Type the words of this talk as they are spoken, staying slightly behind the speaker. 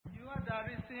the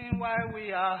reason why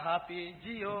we are happy,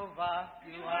 Jehovah.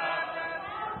 You are the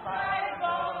Most High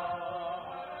God.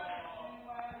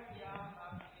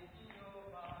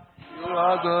 You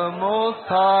are the Most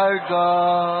High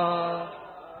God.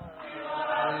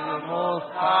 The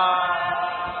Most High.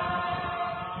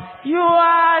 You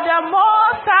are the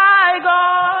Most High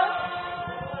God.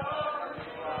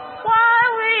 Why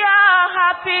we are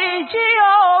happy,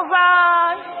 Jehovah.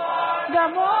 The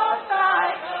Most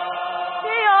High.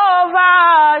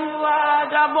 Jehovah, you are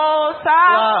the Most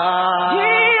High.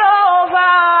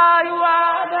 Jehovah, you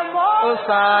are the Most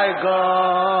High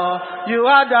God. You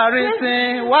are the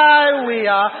reason why we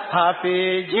are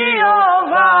happy,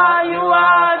 Jehovah. You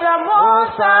are the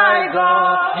Most High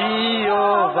God.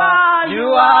 Jehovah, you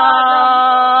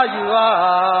are.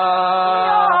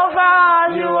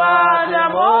 Jehovah, you are the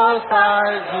Most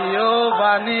High.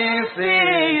 Jehovah Nissi,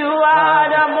 you are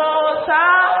the Most High.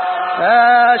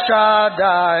 El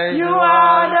Shaddai, you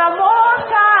are the Most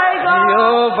High God.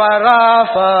 Jehovah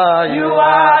Rapha, you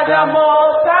are the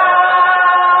Most High.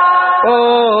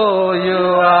 Oh, you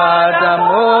are the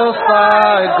Most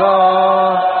High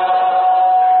God.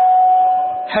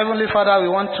 Heavenly Father, we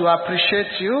want to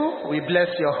appreciate you. We bless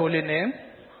your holy name.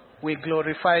 We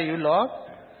glorify you, Lord.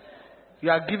 You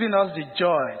have given us the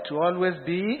joy to always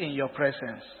be in your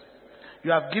presence.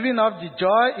 You have given us the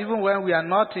joy even when we are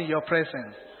not in your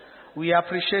presence. We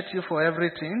appreciate you for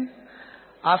everything.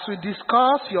 As we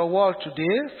discuss your word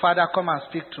today, Father, come and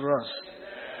speak to us.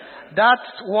 That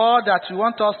word that you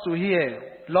want us to hear,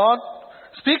 Lord,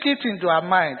 speak it into our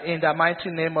mind in the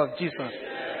mighty name of Jesus.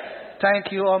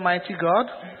 Thank you, Almighty God.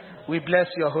 We bless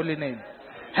your holy name.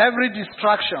 Every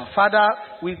distraction, Father,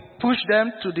 we push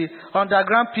them to the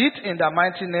underground pit in the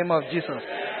mighty name of Jesus.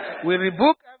 We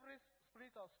rebuke every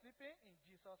spirit of sleeping in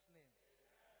Jesus' name.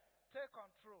 Take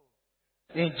control.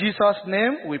 In Jesus'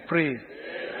 name we pray.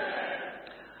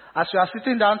 As you are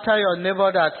sitting down, tell your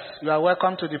neighbor that you are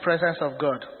welcome to the presence of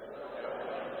God.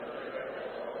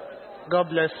 God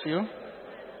bless you.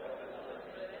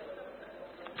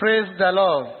 Praise the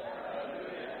Lord.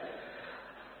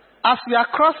 As we are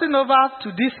crossing over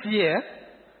to this year,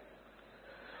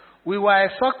 we were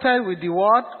instructed with the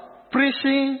word,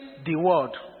 preaching the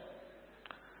word.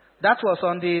 That was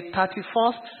on the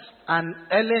 31st and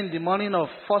early in the morning of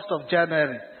 1st of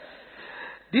January.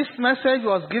 This message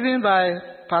was given by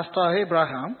Pastor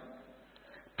Abraham,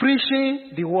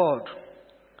 preaching the word.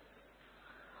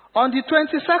 On the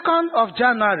 22nd of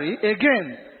January,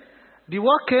 again, the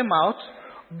word came out,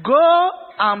 go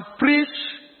and preach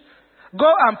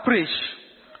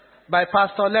by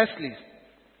Pastor Leslie.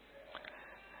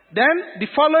 Then the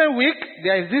following week,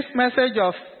 there is this message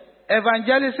of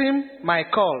evangelism, my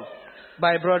call,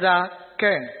 by Brother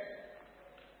Ken.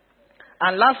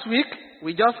 And last week,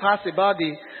 we just asked about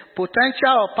the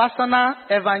potential of personal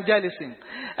evangelism.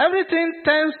 Everything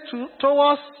tends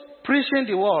towards preaching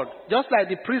the word, just like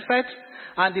the precept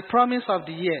and the promise of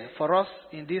the year for us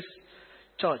in this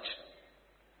church.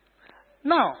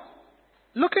 Now,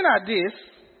 looking at this,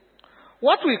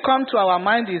 what will come to our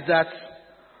mind is that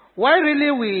why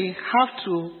really we have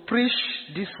to preach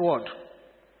this word?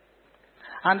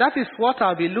 And that is what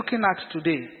I'll be looking at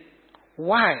today.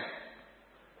 Why?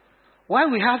 Why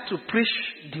we have to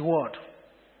preach the word?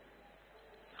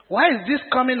 Why is this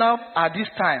coming up at this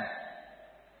time?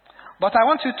 But I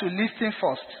want you to listen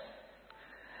first.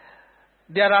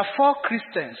 There are 4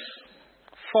 Christians.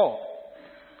 4.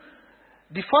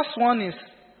 The first one is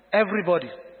everybody.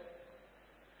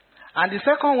 And the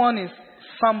second one is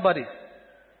somebody.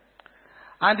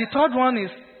 And the third one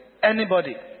is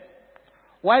anybody.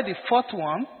 While the fourth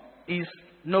one is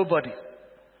nobody.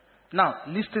 Now,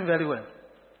 listen very well.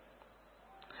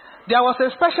 There was a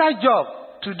special job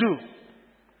to do.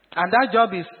 And that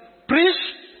job is preach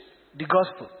the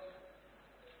gospel.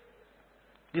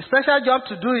 The special job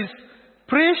to do is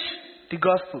preach the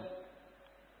gospel.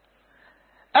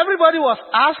 Everybody was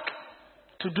asked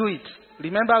to do it.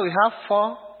 Remember, we have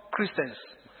 4 Christians.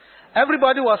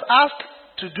 Everybody was asked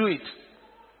to do it.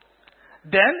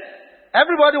 Then,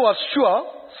 everybody was sure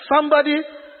somebody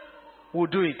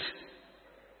would do it.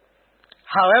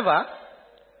 However,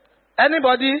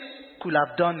 anybody could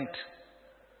have done it.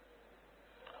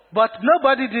 But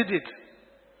nobody did it.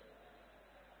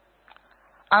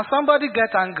 And somebody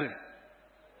get angry.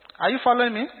 Are you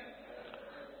following me?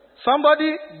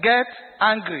 Somebody get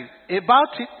angry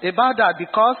about that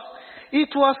because it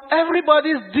was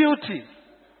everybody's duty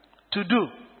to do.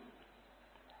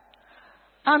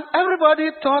 And everybody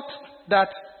thought that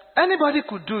anybody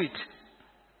could do it.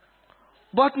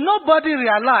 But nobody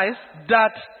realized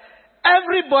that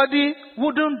everybody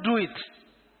wouldn't do it.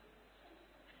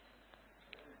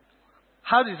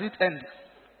 how did it end?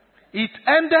 It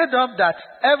ended up that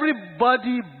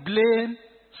everybody blamed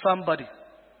somebody.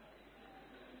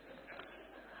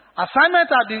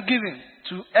 Assignments have been given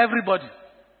to everybody.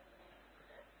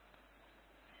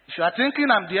 If you are thinking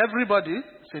I'm the everybody,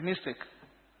 it's a mistake.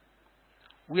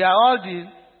 We are all the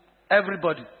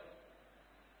everybody.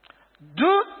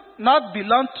 Do not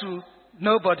belong to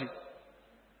nobody.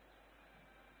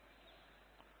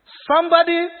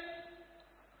 Somebody,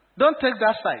 don't take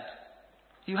that side.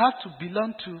 You have to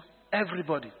belong to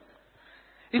everybody.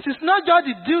 It is not just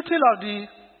the duty of the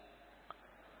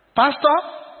pastor,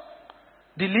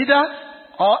 the leader,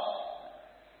 or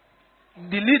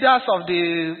the leaders of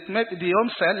the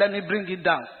home cell, let me bring it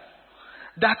down,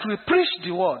 that we preach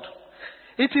the word.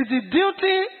 It is the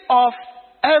duty of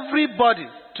everybody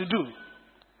to do.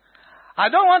 I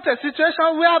don't want a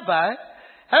situation whereby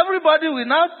everybody will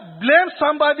now blame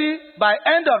somebody by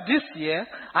end of this year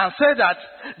and say that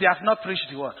they have not preached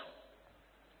the word.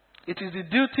 It is the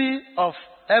duty of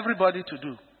everybody to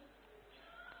do.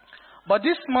 But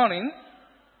this morning,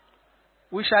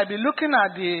 we shall be looking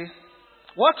at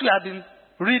what we have been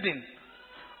reading.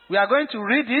 We are going to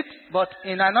read it, but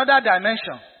in another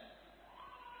dimension.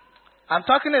 I'm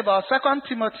talking about 2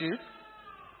 Timothy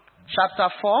chapter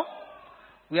 4.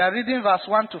 We are reading verse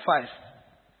 1 to 5.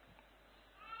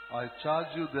 I charge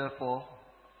you therefore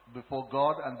before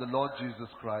God and the Lord Jesus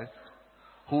Christ,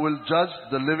 who will judge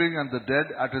the living and the dead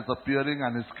at his appearing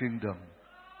and his kingdom.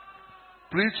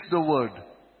 Preach the word.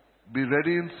 Be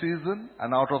ready in season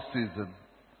and out of season.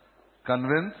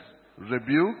 Convince,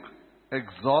 rebuke,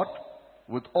 exhort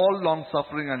with all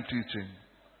long-suffering and teaching.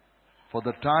 For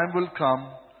the time will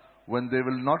come when they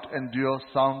will not endure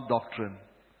sound doctrine,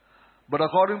 but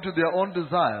according to their own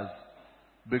desires,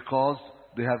 because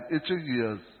they have itching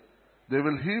ears, they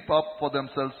will heap up for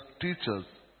themselves teachers,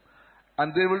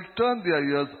 and they will turn their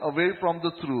ears away from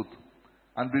the truth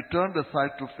and be turned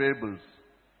aside to fables.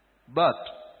 But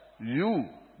you,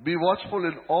 be watchful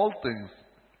in all things,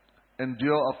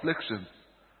 endure afflictions,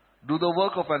 do the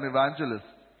work of an evangelist,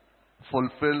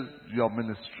 fulfill your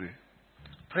ministry.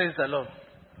 Praise the Lord.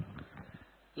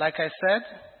 Like I said,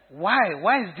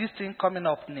 why is this thing coming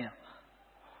up now?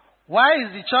 Why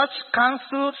is the church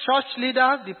council, church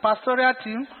leaders, the pastoral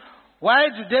team, why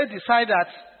do they decide that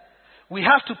we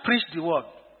have to preach the word?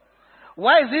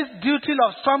 Why is it duty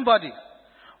of somebody?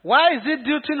 Why is it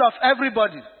duty of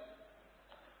everybody?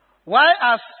 Why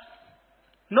has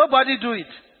nobody do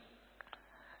it?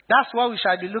 That's what we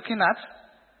shall be looking at.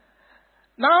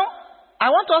 Now, I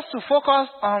want us to focus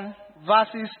on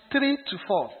verses 3 to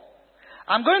 4.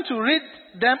 I'm going to read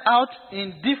them out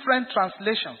in different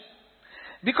translations.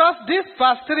 Because this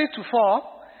verse 3 to 4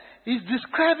 is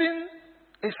describing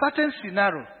a certain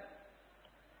scenario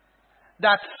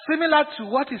that's similar to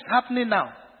what is happening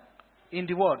now in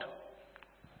the world.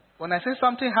 When I say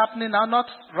something happening now, not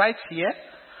right here,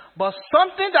 but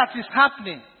something that is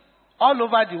happening all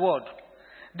over the world.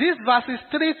 These verses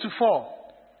 3 to 4,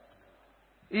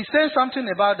 it says something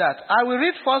about that. I will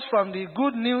read first from the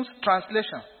Good News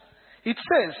translation. It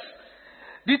says,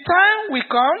 the time will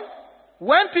come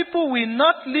when people will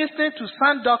not listen to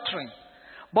sound doctrine,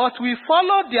 but will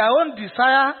follow their own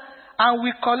desire and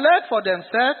will collect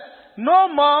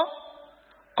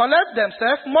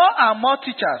more and more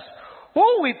teachers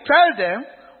who will tell them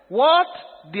what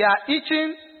they are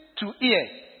itching to hear.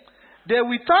 They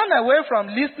will turn away from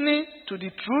listening to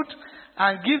the truth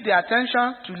and give their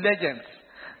attention to legends.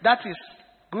 That is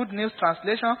Good News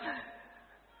translation.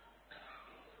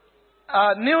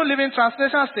 New Living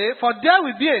Translation says, for there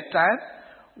will be a time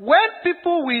when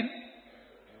people will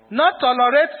not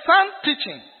tolerate sound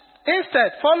teaching.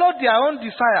 Instead, follow their own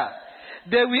desire.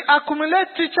 They will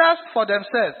accumulate teachers for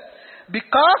themselves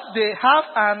because they have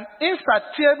an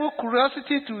insatiable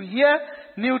curiosity to hear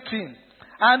new things.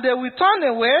 And they will turn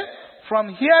away from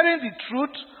hearing the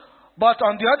truth, but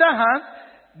on the other hand,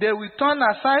 they will turn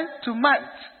aside to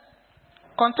might.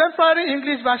 Contemporary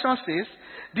English version says,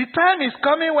 the time is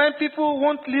coming when people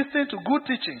won't listen to good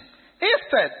teaching.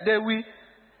 Instead, they will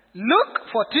look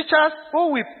for teachers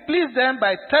who will please them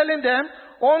by telling them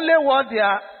only what they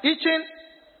are itching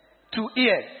to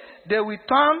hear. They will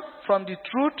turn from the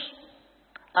truth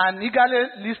and eagerly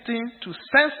listen to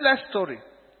senseless story.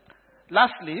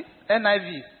 Lastly,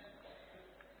 NIV.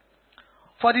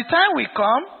 For the time will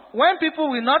come when people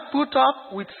will not put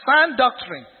up with sound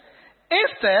doctrine.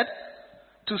 Instead,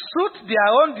 to suit their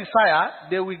own desire,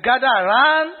 they will gather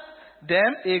around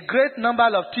them a great number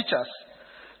of teachers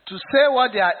to say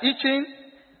what their itching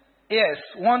ears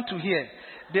want to hear.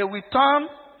 They will turn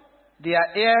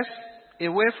their ears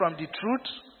away from the truth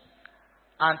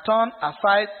and turn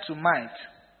aside to might.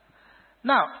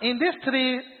 Now, in these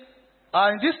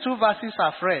two verses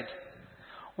I've read,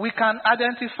 we can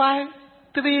identify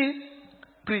 3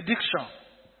 predictions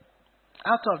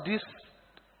out of these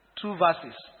 2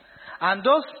 verses. And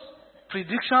those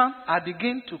predictions are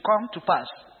beginning to come to pass.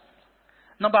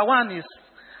 Number 1 is,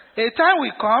 a time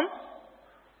will come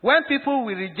when people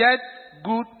will reject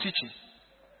good teaching.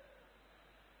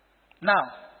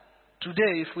 Now,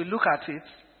 today, if we look at it,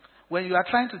 when you are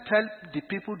trying to tell the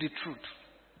people the truth,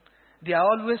 they are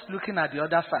always looking at the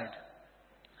other side.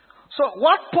 So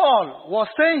what Paul was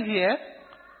saying here,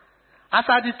 as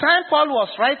at the time Paul was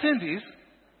writing this,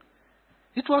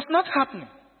 it was not happening.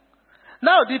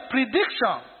 Now the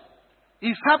prediction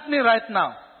is happening right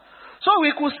now. So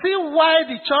we could see why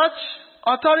the church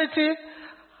authority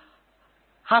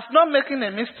has not making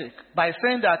a mistake by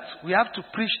saying that we have to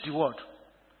preach the word.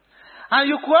 And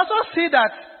you could also see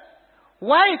that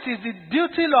why it is the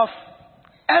duty of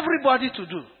everybody to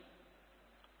do.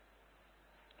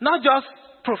 Not just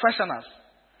professionals.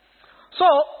 So,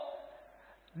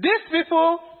 these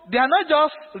people, they are not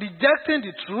just rejecting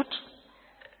the truth,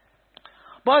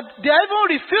 but they are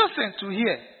even refusing to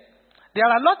hear. There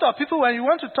are a lot of people, when you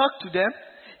want to talk to them,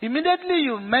 immediately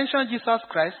you mention Jesus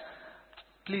Christ.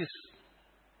 Please,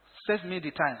 save me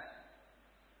the time.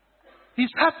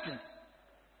 It's happening.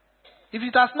 If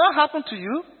it has not happened to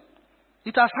you,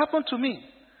 it has happened to me.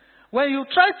 When you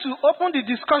try to open the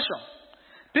discussion,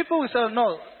 people will say,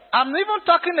 no, I'm even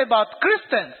talking about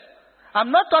Christians. I'm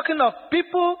not talking of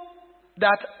people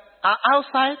that are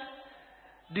outside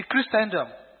the Christendom.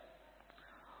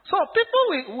 So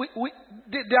people,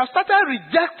 they have started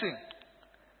rejecting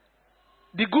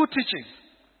the good teaching.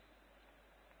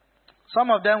 Some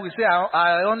of them will say,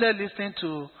 I only listen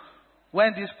to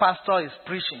when this pastor is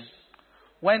preaching,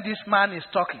 when this man is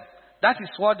talking. That is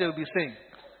what they will be saying.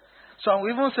 Some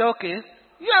will even say, okay,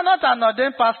 you are not an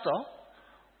ordained pastor.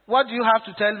 What do you have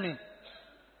to tell me?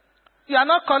 You are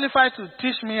not qualified to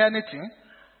teach me anything.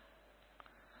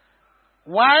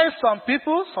 While some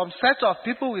set of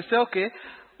people will say, okay,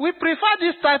 we prefer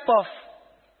this type of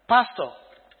pastor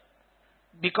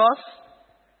because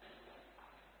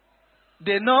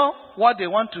they know what they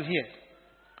want to hear.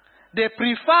 They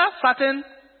prefer certain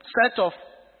set of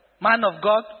man of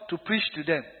God to preach to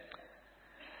them.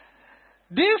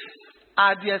 These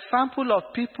are the example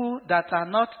of people that are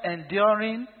not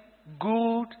enduring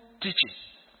good teaching.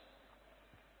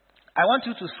 I want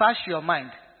you to search your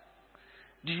mind.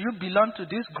 Do you belong to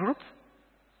this group?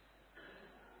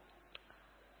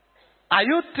 Are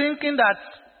you thinking that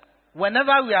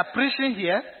whenever we are preaching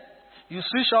here, you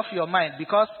switch off your mind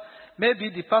because maybe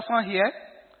the person here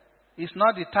is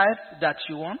not the type that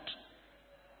you want?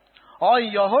 Or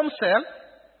in your home cell,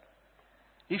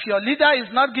 if your leader is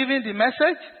not giving the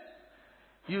message,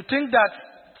 you think that,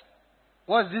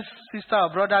 what is this sister or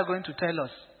brother going to tell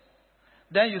us?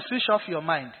 Then you switch off your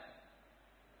mind.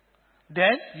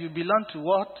 Then you belong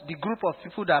to the group of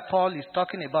people that Paul is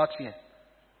talking about here.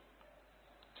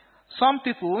 Some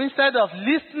people, instead of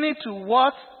listening to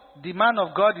what the man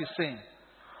of God is saying,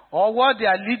 or what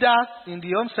their leader in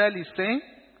the home cell is saying,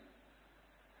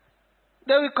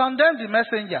 they will condemn the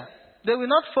messenger. They will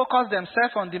not focus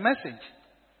themselves on the message.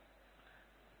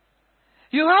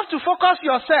 You have to focus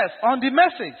yourself on the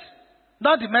message,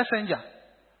 not the messenger.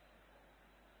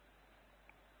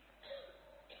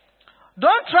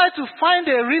 Don't try to find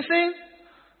a reason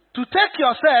to take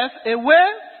yourself away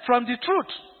from the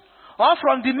truth or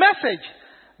from the message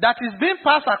that is being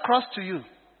passed across to you.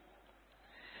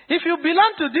 If you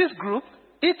belong to this group,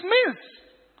 it means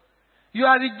you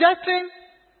are rejecting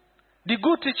the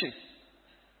good teaching.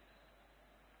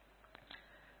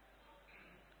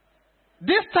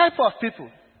 This type of people,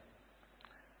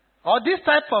 or this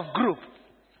type of group,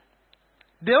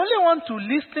 they only want to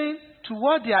listen to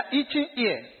what their itching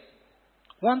ear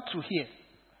want to hear.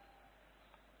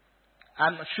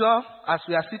 I'm sure as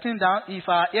we are sitting down, if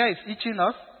our ear is itching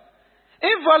us,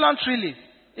 involuntarily,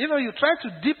 even you try to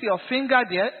dip your finger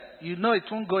there, you know it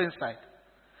won't go inside.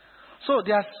 So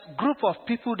there's a group of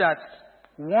people that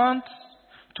want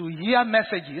to hear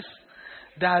messages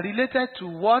that are related to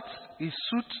what is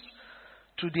suited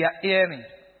to their hearing.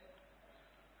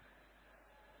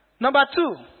 Number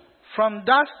 2, from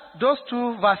those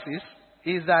 2 verses,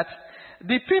 is that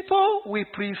the people will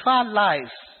prefer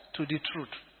lies to the truth.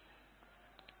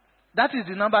 That is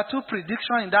the number 2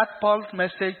 prediction in that Paul's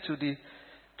message to the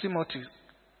Timothy.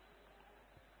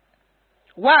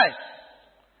 Why?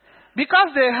 Because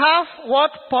they have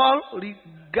what Paul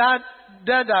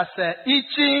regarded as an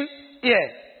itching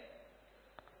ear.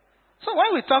 So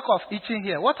when we talk of itching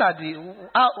ear, what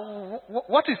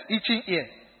is itching ear?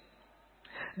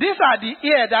 These are the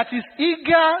ear that is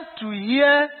eager to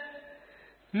hear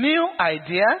new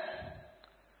ideas,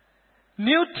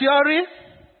 new theories,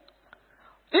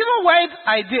 even wild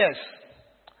ideas.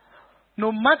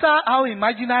 No matter how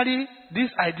imaginary this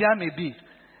idea may be,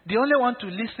 they only want to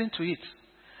listen to it.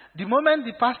 The moment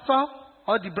the pastor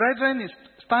or the brethren is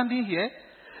standing here,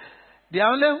 they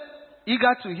are only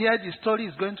eager to hear the story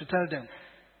is going to tell them.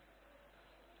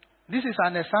 This is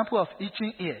an example of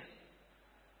itching ear.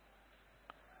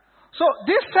 So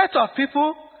this set of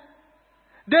people,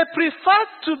 they prefer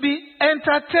to be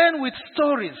entertained with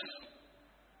stories.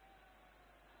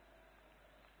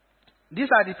 These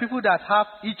are the people that have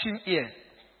itching ear.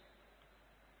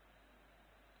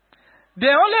 They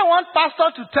only want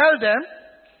pastor to tell them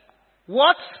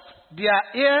what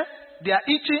their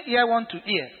itching ear want to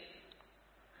hear.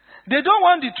 They don't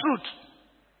want the truth.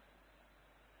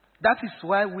 That is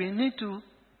why we need to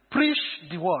preach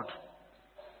the word.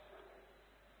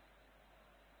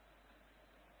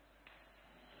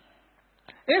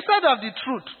 Instead of the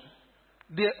truth,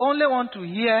 they only want to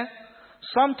hear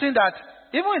something that,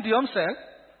 even in the home cell,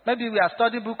 maybe we are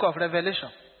studying book of Revelation,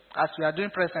 as we are doing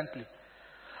presently.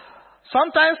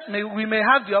 Sometimes we may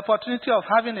have the opportunity of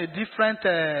having a different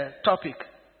topic,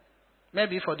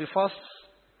 maybe for the first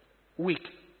week.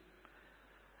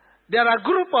 There are a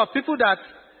group of people that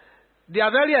they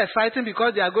are very exciting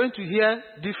because they are going to hear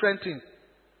different things.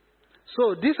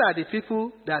 So these are the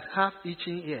people that have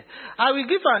itching ear. I will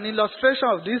give an illustration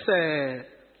of this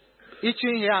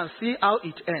itching ear and see how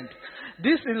it ends.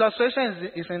 This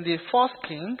illustration is in the 1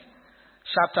 King,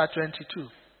 chapter 22.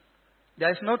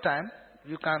 There is no time.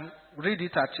 You can read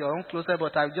it at your own closer,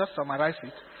 but I'll just summarize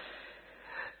it.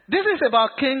 This is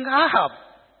about King Ahab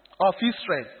of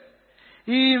Israel.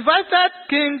 He invited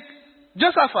King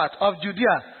Jehoshaphat of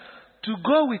Judea to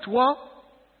go to war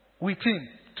with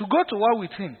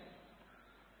him.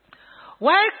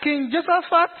 While King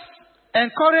Jehoshaphat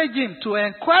encouraged him to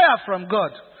inquire from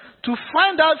God, to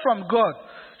find out from God,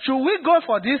 should we go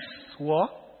for this war?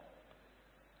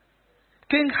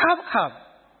 King Ahab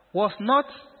was not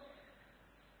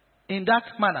in that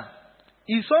manner.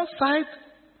 His own side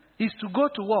is to go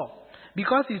to war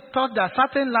because he thought that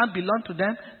certain land belonged to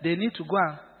them, they need to go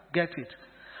and get it.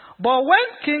 But when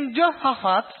King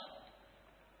Jehoshaphat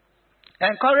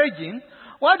encouraged him,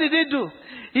 what did he do?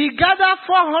 He gathered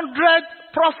 400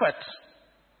 prophets.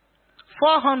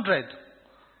 400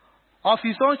 of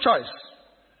his own choice.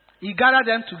 He gathered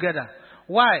them together.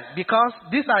 Why? Because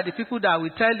these are the people that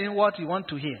will tell him what he wants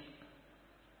to hear.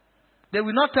 They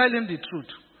will not tell him the truth.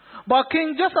 But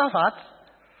King Jehoshaphat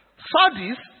saw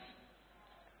this.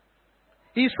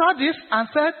 He saw this and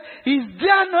said, is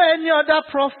there no any other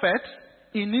prophet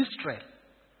in Israel?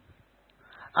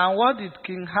 And what did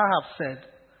King Ahab said?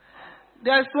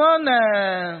 There's one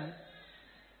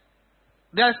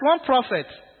prophet.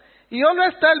 He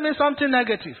always tells me something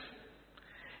negative.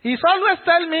 He's always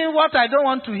telling me what I don't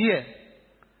want to hear.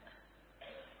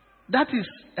 That is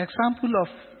example of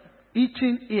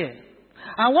itching ear.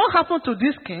 And what happened to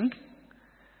this king?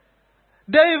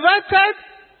 They invited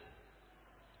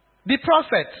the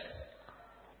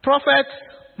prophet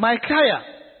Micaiah.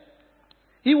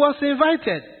 He was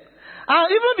invited.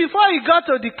 And even before he got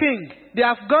to the king, they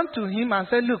have gone to him and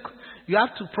said, look, you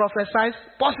have to prophesy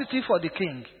positive for the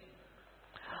king.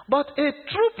 But a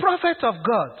true prophet of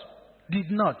God did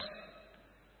not.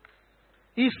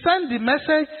 He sent the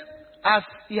message as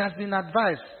he has been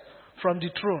advised from the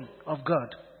throne of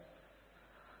God.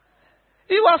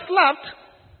 He was slapped.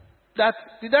 That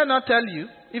did I not tell you?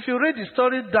 If you read the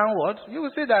story downward, you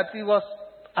will see that he was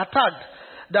attacked.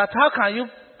 That how can you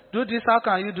do this? How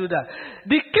can you do that?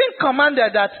 The king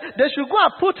commanded that they should go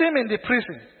and put him in the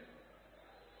prison.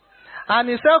 And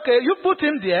he said, okay, you put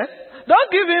him there.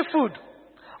 Don't give him food.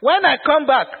 When I come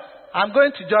back, I'm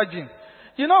going to judge him.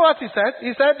 You know what he said?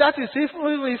 He said, that is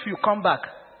even if you come back.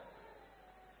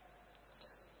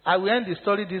 I will end the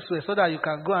story this way so that you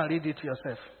can go and read it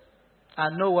yourself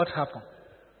and know what happened.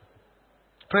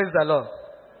 Praise the Lord.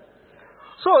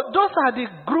 So those are the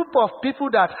group of people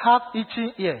that have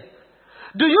itching ear.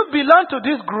 Do you belong to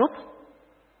this group?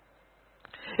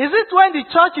 Is it when the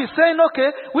church is saying, okay,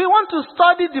 we want to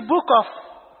study the book of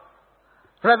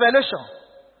Revelation,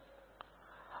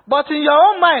 but in your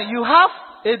own mind you have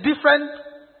a different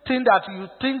thing that you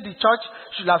think the church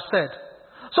should have said.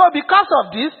 So because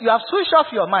of this, you have switched off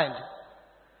your mind.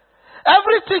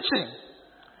 Every teaching,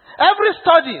 every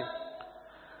study,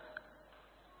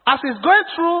 as it's going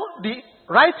through the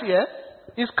right ear,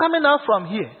 is coming out from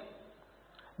here.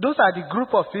 Those are the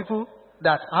group of people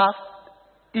that have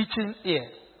itching ear.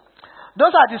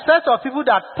 Those are the set of people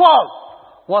that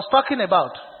Paul was talking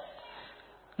about.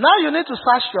 Now you need to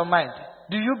search your mind.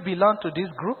 Do you belong to this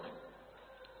group?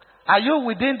 Are you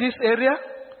within this area?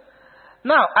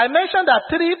 Now, I mentioned that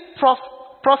three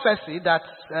prophecy that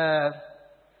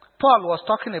Paul was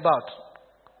talking about.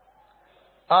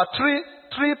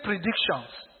 Three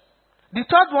predictions. The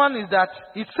third one is that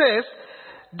it says,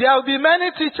 there will be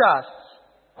many teachers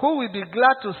who will be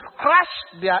glad to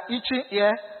scratch their itching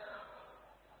ear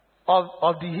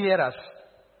of the hearers.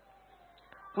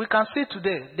 We can see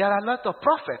today, there are a lot of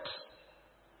prophets.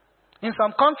 In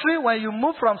some country, when you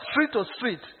move from street to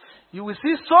street, you will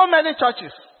see so many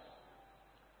churches.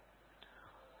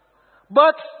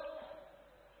 But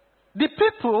the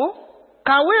people,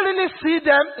 can we really see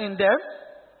them in them?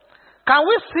 Can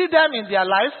we see them in their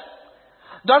life?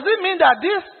 Does it mean that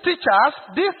these teachers,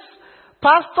 these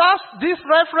pastors, these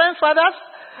reverend fathers,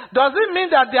 does it mean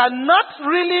that they are not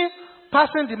really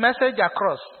passing the message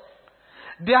across?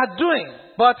 They are doing,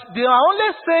 but they are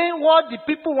only saying what the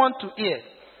people want to hear.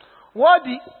 What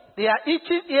their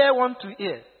itching ear want to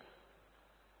hear.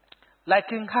 Like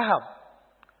in Ahab,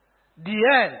 the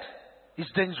end is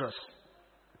dangerous.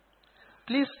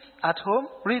 Please, at home,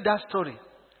 read that story.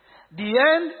 The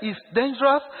end is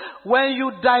dangerous when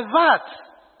you divert,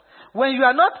 when you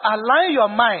are not aligning your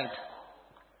mind.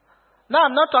 Now,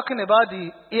 I'm not talking about the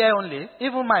ear only,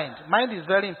 even mind. Mind is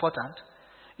very important.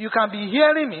 You can be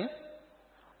hearing me,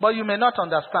 but you may not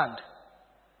understand.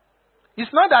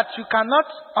 It's not that you cannot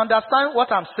understand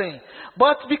what I'm saying,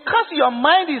 but because your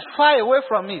mind is far away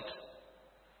from it.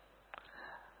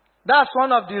 That's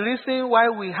one of the reasons why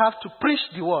we have to preach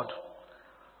the word.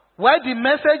 Where the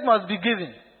message must be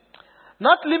given.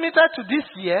 Not limited to this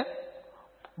year,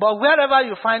 but wherever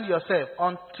you find yourself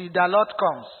until the Lord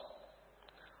comes.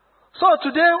 So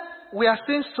today, we are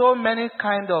seeing so many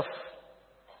kind of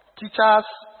teachers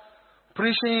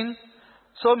preaching,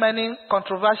 so many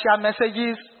controversial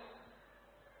messages.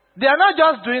 They are not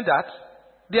just doing that.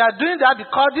 They are doing that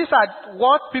because these are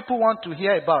what people want to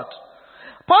hear about.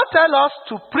 Paul tells us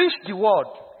to preach the word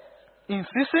in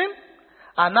season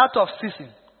and out of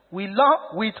season,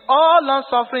 with all long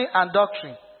suffering and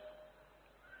doctrine.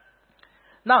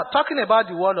 Now, talking about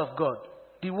the word of God.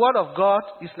 The word of God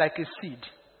is like a seed.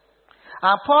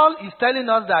 And Paul is telling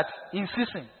us that in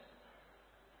season.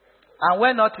 And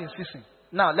when not in season.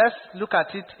 Now, let's look at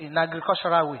it in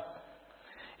agricultural way.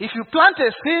 If you plant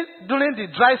a seed during the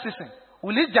dry season,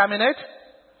 will it germinate?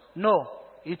 No,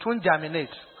 it won't germinate.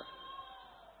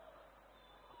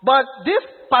 But this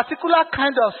particular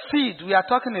kind of seed we are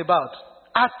talking about,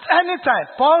 at any time,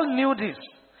 Paul knew this.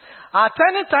 At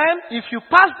any time, if you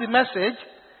pass the message,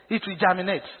 it will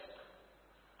germinate.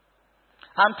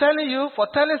 I'm telling you, for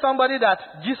telling somebody that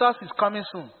Jesus is coming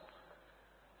soon.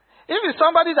 If it's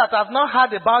somebody that has not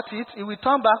heard about it, he will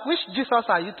turn back. Which Jesus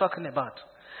are you talking about?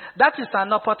 That is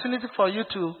an opportunity for you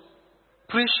to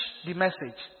preach the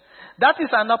message. That is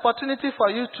an opportunity for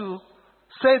you to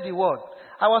say the word.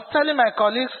 I was telling my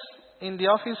colleagues in the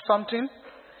office something.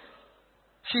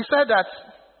 She said that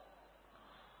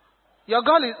your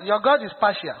God is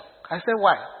partial. I said,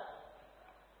 why?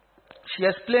 She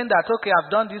explained that, okay,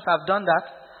 I've done this, I've done that,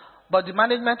 but the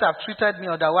management have treated me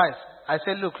otherwise. I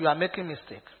said, look, you are making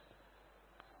mistake.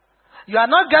 You are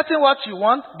not getting what you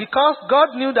want because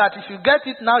God knew that if you get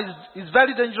it now, it's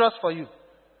very dangerous for you.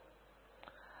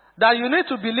 That you need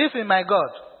to believe in my God.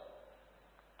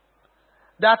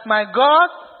 That my God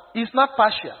is not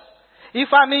partial. If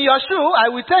I'm in your shoe, I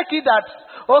will take it that,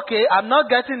 okay, I'm not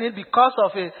getting it because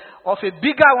of a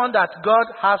bigger one that God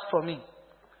has for me.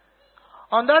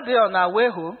 On that day on our way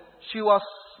home,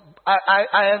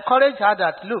 I encouraged her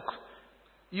that, look,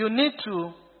 you need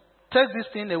to take this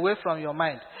thing away from your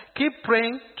mind. Keep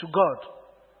praying to God.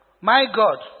 My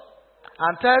God.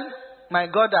 And tell my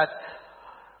God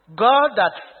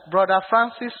that Brother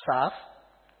Francis served,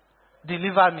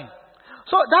 deliver me.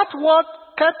 So that word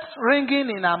kept ringing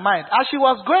in her mind. As she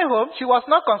was going home, she was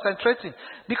not concentrating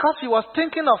because she was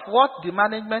thinking of what the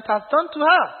management has done to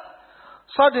her.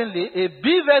 Suddenly, a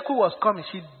big vehicle was coming.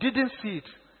 She didn't see it.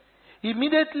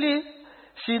 Immediately,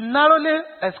 she narrowly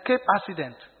escaped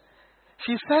accident.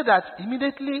 She said that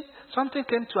immediately something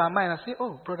came to her mind. I said,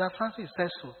 oh, Brother Francis says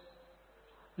so.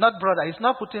 Not brother. He's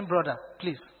not putting brother,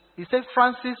 please. He said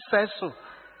Francis says so.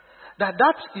 That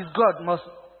is God must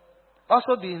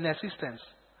also be in existence.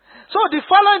 So the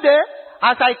following day,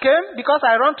 as I came, because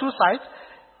I run 2 sites,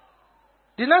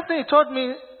 the next thing he told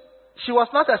me, she was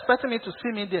not expecting me to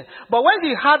see me there. But when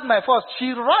she heard my voice,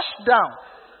 she rushed down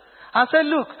and said,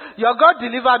 look, your God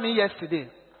delivered me yesterday.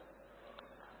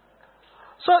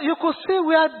 So you could see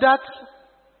where that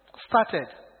started.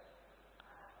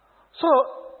 So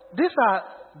these are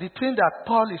the thing that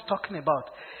Paul is talking about.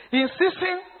 In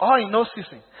ceasing or in no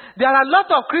ceasing. There are a lot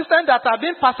of Christians that are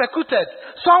being persecuted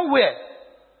somewhere.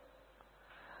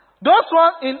 Those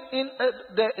one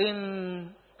in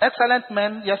Excellent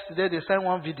Men yesterday, they sent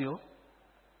one video.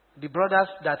 The brothers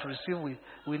that receive,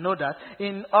 we know that.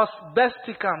 In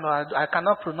Ogunsakin, I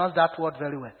cannot pronounce that word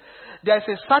very well. There is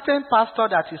a certain pastor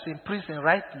that is in prison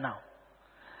right now.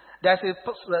 There's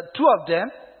two of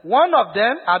them. One of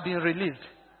them have been released.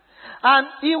 And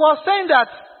he was saying that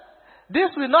this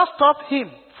will not stop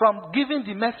him from giving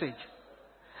the message.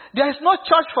 There is no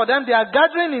church for them. They are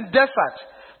gathering in desert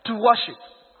to worship.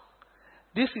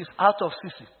 This is out of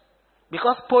season.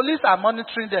 Because police are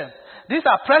monitoring them. These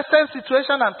are present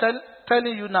situations I'm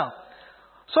telling you now.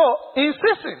 So, in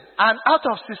season and out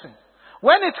of season.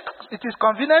 When it is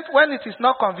convenient, when it is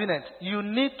not convenient, you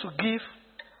need to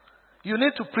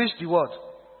preach the word.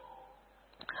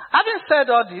 Having said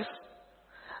all this,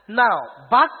 now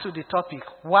back to the topic,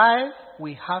 why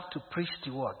we have to preach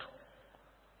the word.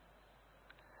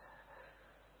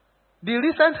 The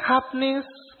recent happenings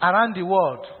around the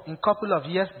world in a couple of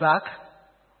years back,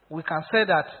 we can say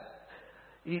that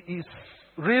it is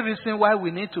real reason why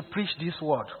we need to preach this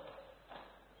word.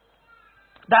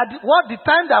 The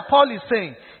time that Paul is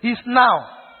saying is now.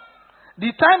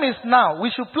 The time is now.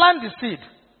 We should plant the seed.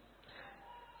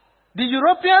 The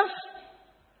Europeans,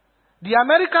 the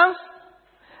Americans,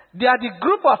 they are the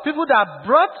group of people that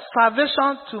brought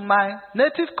salvation to my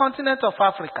native continent of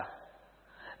Africa.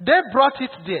 They brought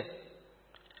it there.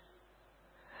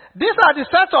 These are the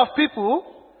set of people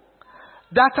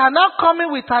that are now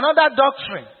coming with another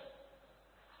doctrine.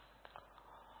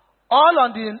 All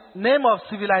on the name of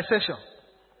civilization.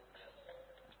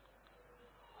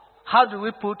 Where do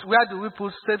we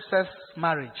put same-sex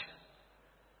marriage?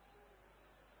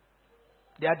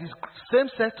 They are the same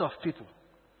set of people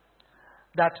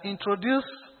that introduce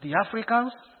the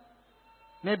Africans,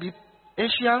 maybe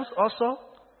Asians also,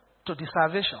 to the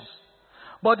salvations.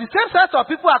 But the same set of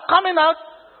people are coming out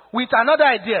with another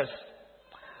ideas,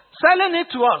 selling it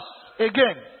to us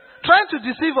again, trying to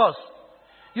deceive us.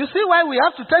 You see why we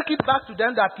have to take it back to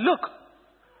them that, look,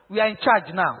 we are in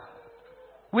charge now.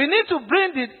 We need to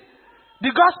bring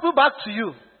the gospel back to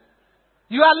you.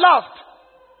 You are lost.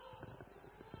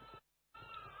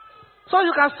 So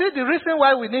you can see the reason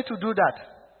why we need to do that.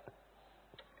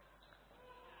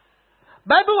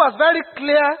 Bible was very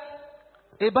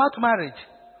clear about marriage.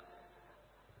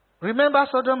 Remember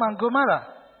Sodom and Gomorrah.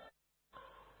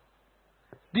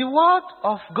 The word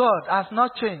of God has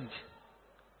not changed.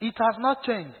 It has not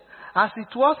changed. As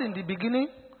it was in the beginning,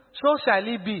 so shall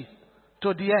it be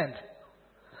to the end.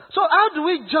 So how do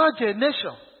we judge a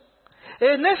nation?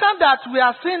 A nation that we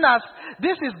are seeing as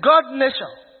this is God's nation.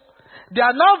 They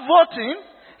are not voting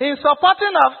in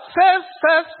supporting of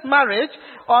same-sex marriage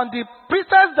on the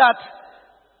pretext that,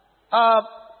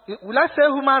 will I say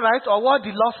human rights or what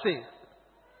the law says?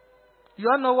 You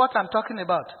all know what I'm talking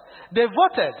about. They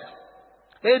voted.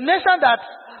 A nation that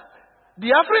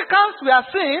the Africans, we are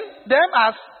seeing them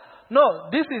as, no,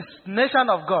 this is nation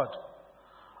of God.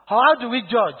 How do we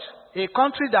judge a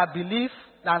country that believes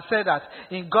and say that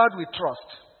in God we trust?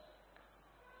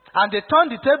 And they turn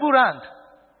the table round.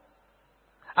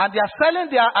 And they are selling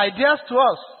their ideas to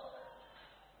us.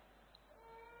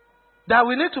 That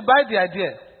we need to buy the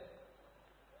idea.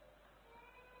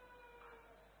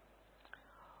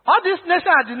 All these nations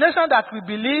are the nations that we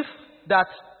believe that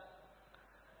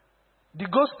the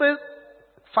gospel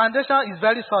foundation is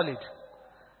very solid.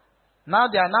 Now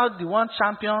they are now the one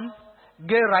champion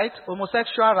gay right,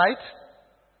 homosexual right,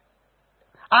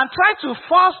 and try to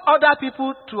force other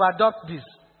people to adopt this.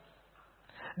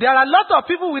 There are a lot of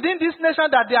people within this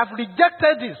nation that they have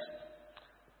rejected this.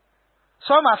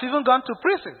 Some have even gone to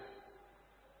prison.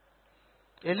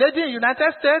 A lady in the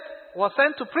United States was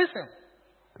sent to prison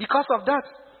because of that.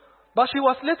 But she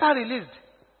was later released.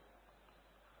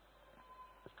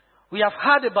 We have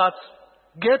heard about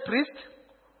gay priests,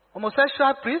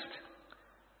 homosexual priests.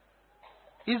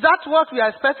 Is that what we are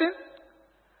expecting?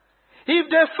 If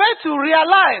they fail to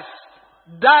realize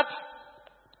that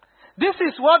this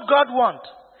is what God wants,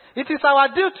 it is our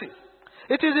duty.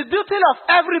 It is the duty of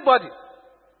everybody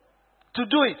to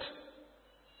do it.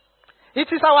 It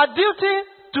is our duty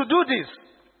to do this.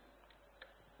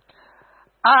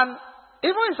 And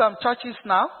even in some churches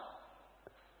now,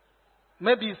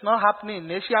 maybe it's not happening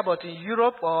in Asia, but in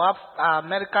Europe or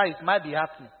America it might be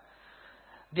happening.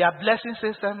 They are blessing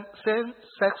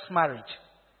same-sex marriage.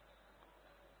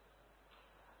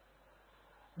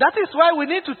 That is why we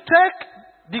need to take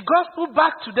the gospel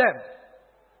back to them.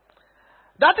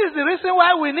 That is the reason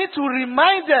why we need to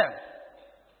remind them.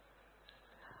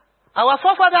 Our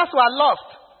forefathers were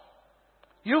lost.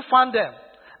 You found them.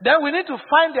 Then we need to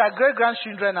find their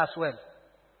great-grandchildren as well.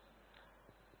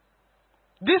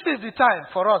 This is the time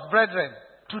for us, brethren,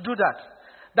 to do that.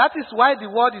 That is why the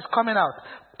word is coming out.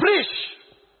 Preach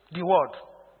the word.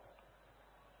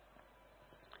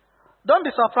 Don't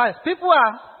be surprised. People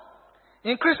are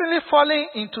increasingly falling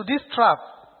into this trap.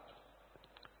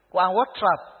 And what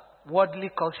trap? Worldly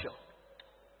culture.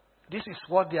 This is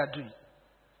what they are doing.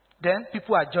 Then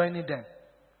people are joining them.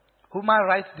 Human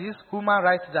rights this, human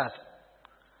rights that.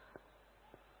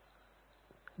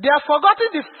 They have forgotten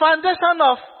the foundation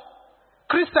of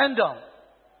Christendom.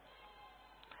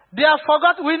 They have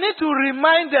forgotten. We need to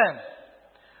remind them.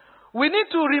 We need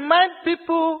to remind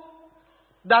people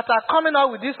that are coming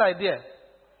out with this idea.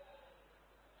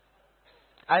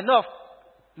 I know of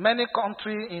many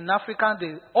countries in Africa,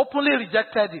 they openly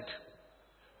rejected it.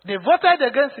 They voted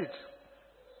against it.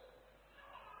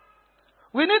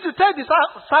 We need to take the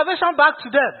salvation back to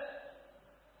them.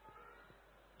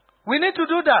 We need to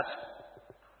do that.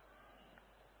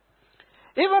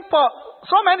 Even Paul,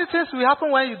 so many things will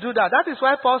happen when you do that. That is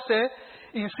why Paul says,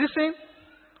 in season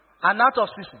and out of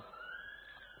season.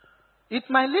 It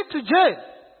might lead to jail.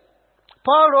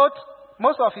 Paul wrote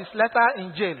most of his letters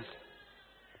in jails.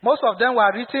 Most of them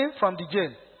were written from the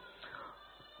jail.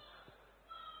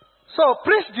 So,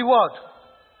 preach the word.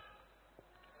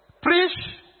 Preach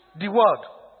the word.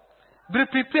 Be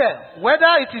prepared.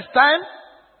 Whether it is time,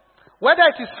 whether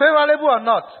it is favorable or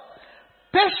not.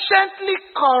 Patiently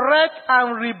correct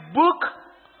and rebuke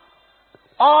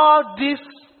all these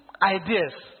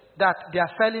ideas that they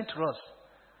are selling to us.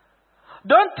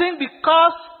 Don't think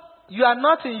because you are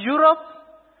not in Europe,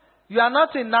 you are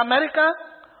not in America,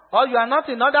 or you are not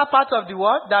in other parts of the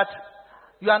world that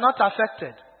you are not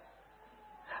affected.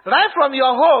 Right from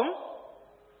your home,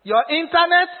 your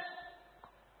internet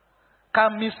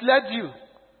can mislead you.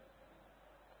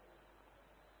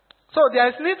 So there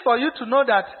is need for you to know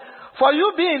that for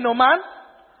you being in Oman,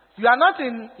 you are not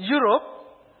in Europe.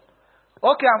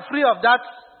 Okay, I'm free of that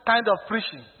kind of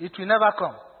preaching. It will never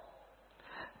come.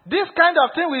 This kind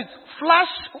of thing will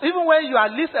flash even when you are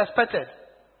least expected.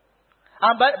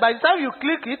 And by the time you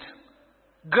click it,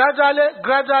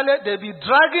 gradually, they'll be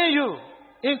dragging you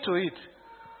into it.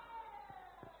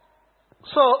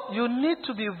 So you need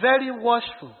to be very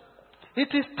watchful. It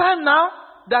is time now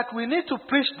that we need to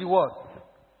preach the word.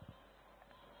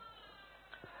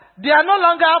 They are no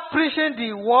longer preaching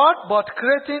the word, but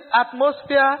creating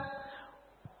atmosphere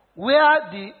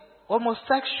where the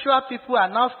homosexual people are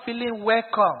now feeling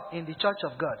welcome in the church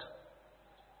of God.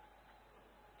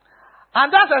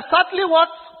 And that's exactly what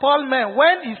Paul meant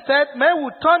when he said men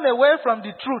will turn away from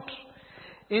the truth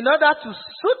in order to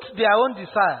suit their own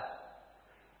desire.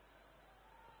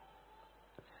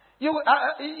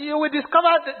 You will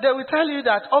discover that they will tell you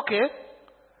that, okay,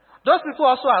 those people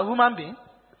also are human beings.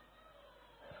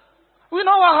 We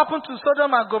know what happened to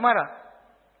Sodom and Gomorrah.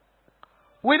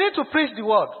 We need to preach the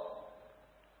word.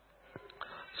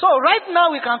 So right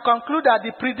now we can conclude that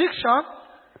the prediction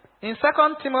in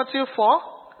 2 Timothy 4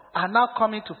 are now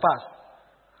coming to pass.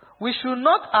 We should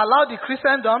not allow the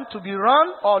Christendom to be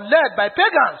run or led by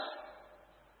pagans.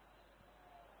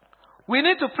 We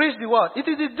need to preach the word. It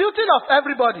is the duty of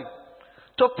everybody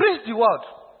to preach the word.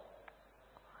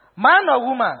 Man or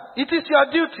woman, it is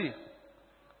your duty.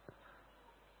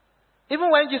 Even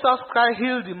when Jesus Christ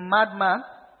healed the madman,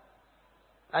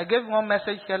 I gave one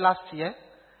message here last year.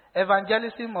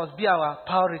 Evangelism must be our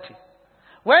priority.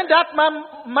 When that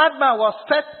madman was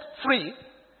set free,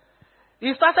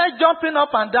 he started jumping up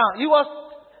and down. He was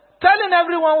telling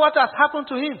everyone what has happened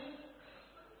to him.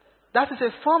 That is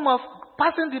a form of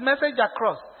passing the message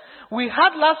across. We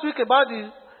heard last week about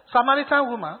the Samaritan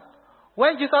woman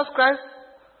when Jesus Christ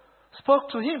spoke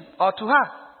to him or to her.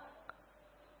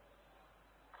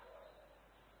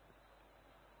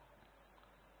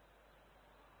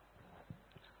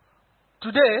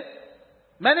 Today,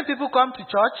 many people come to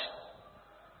church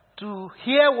to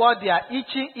hear what their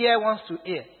itching ear wants to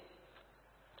hear.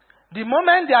 The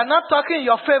moment they are not talking in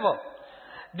your favor,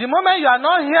 the moment you are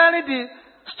not hearing the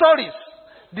stories,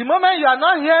 the moment you are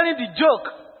not hearing the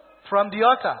joke from the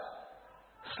altar,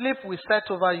 sleep will set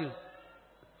over you.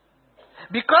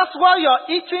 Because what your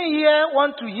itching ear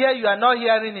want to hear, you are not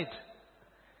hearing it.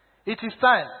 It is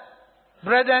time.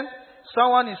 Brethren,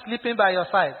 someone is sleeping by your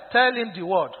side. Tell him the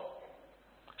word.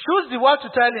 Choose the word to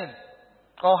tell him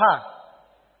or her.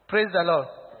 Praise the Lord.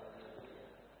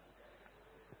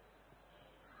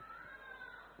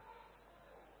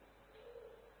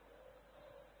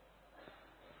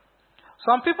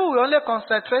 Some people will only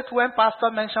concentrate when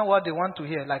pastor mentions what they want to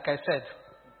hear, like I said.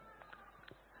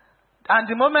 And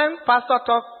the moment pastor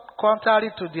talk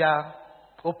contrary to their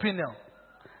opinion,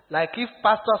 like if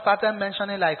pastor started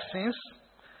mentioning like sins,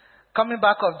 coming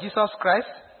back of Jesus Christ,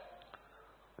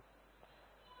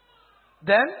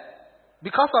 then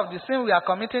because of the sin we are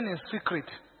committing in secret,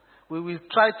 we will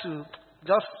try to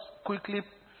just quickly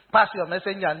pass your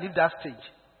message and leave that stage.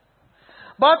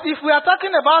 But if we are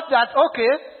talking about that,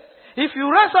 okay, if you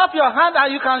raise up your hand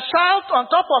and you can shout on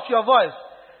top of your voice,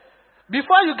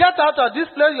 before you get out of this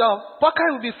place, your pocket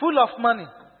will be full of money.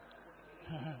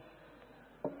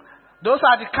 Those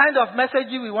are the kind of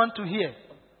messages we want to hear.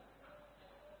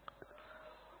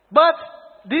 But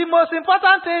the most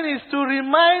important thing is to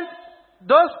remind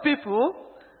those people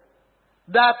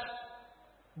that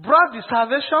brought the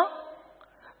salvation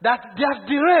that they have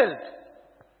derailed.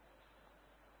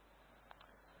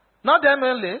 Not them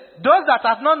only, those that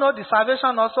have not known the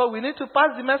salvation also, we need to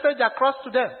pass the message across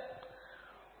to them.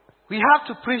 We have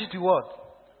to preach the word.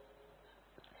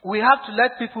 We have to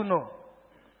let people know.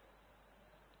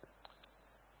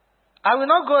 I will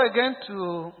not go again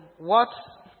to what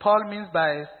Paul means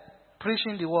by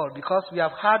preaching the word, because we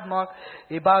have heard more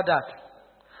about that.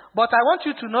 But I want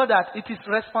you to know that it is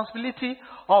responsibility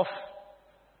of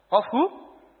who?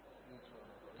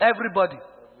 Everybody.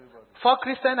 For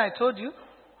Christian, I told you.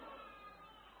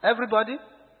 Everybody?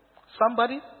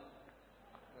 Somebody?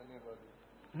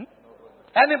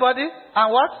 Anybody?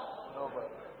 And what? Nobody.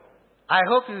 I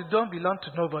hope you don't belong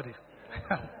to nobody.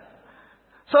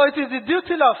 So it is the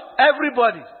duty of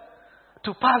everybody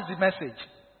to pass the message.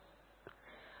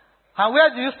 And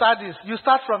where do you start this? You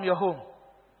start from your home.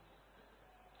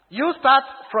 You start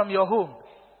from your home.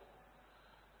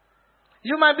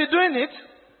 You might be doing it.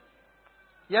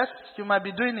 Yes, you might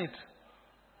be doing it.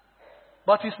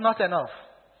 But it's not enough.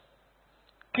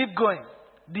 Keep going.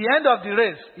 The end of the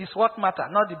race is what matters,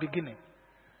 not the beginning.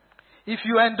 If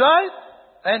you endure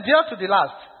to the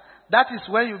last, that is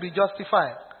when you'll be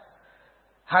justified.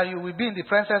 And you will be in the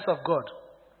presence of God.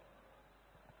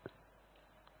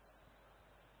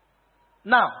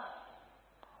 Now,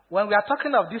 when we are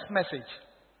talking of this message,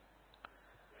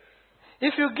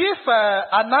 if you give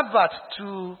an advert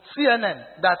to CNN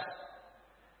that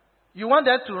you want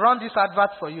them to run this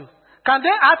advert for you, can they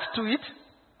add to it?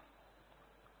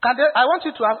 I want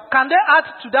you to ask, can they add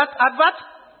to that advert?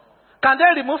 Can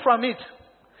they remove from it?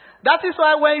 That is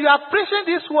why when you are preaching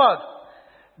this word,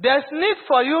 there's need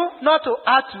for you not to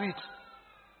add to it.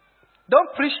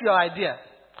 Don't preach your idea.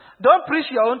 Don't preach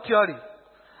your own theory.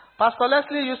 Pastor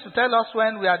Leslie used to tell us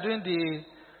when we are doing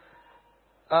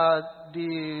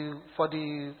for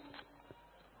the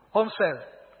home cell,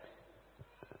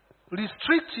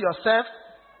 restrict yourself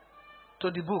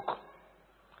to the book.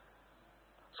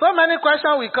 So many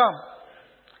questions will come.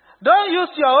 Don't use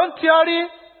your own theory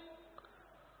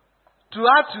to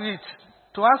add to it,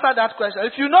 to answer that question.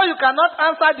 If you know you cannot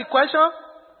answer the question,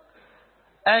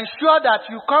 ensure that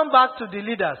you come back to the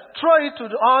leaders. Throw it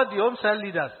to all the home cell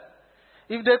leaders.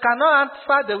 If they cannot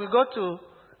answer, they will go to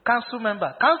council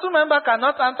member. Council member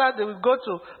cannot answer, they will go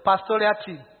to pastoral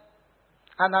team.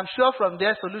 And I'm sure from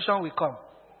there solution will come.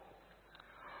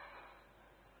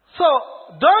 So,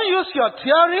 don't use your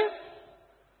theory,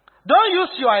 don't use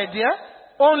your idea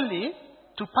only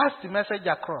to pass the message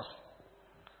across.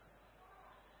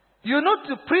 You need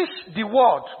to preach the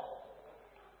word.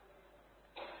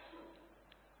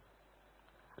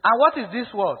 And what is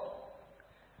this word?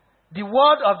 The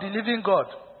word of the living God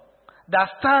that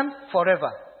stands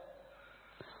forever.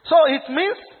 So it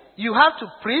means you have to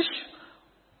preach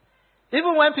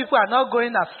even when people are not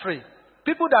going astray.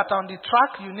 People that are on the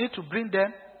track, you need to bring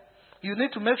them. You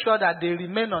need to make sure that they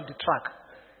remain on the track.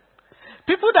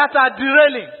 People that are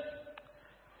derailing,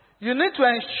 you need to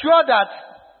ensure that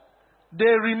they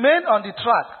remain on the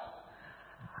track.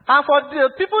 And for the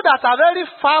people that are very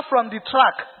far from the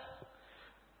track,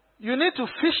 you need to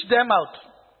fish them out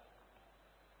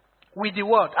with the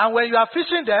word. And when you are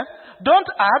fishing them, don't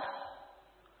add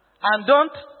and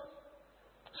don't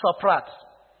subtract.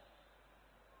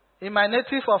 In my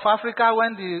native of Africa,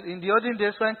 in the olden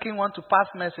days when king want to pass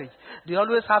message, they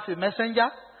always have a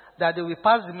messenger that they will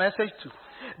pass the message to.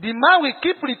 The man will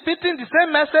keep repeating the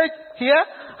same message here,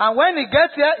 and when he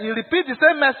gets here, he repeats the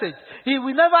same message. He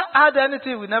will never add anything,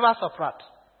 he will never subtract.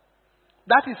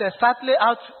 That is exactly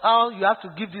how you have to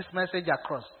give this message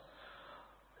across.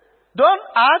 Don't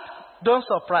add, don't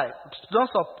subtract.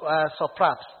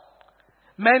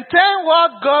 Maintain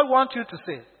what God wants you to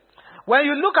say. When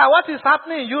you look at what is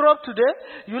happening in Europe today,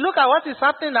 you look at what is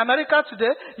happening in America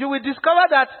today, you will discover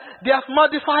that they have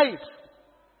modified it.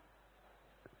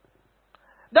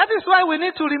 That is why we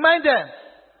need to remind them,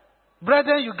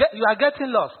 brethren, you are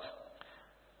getting lost.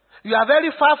 You are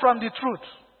very far from the truth.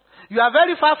 You are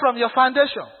very far from your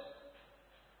foundation.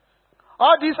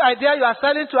 All this idea you are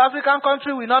selling to African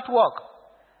country will not work.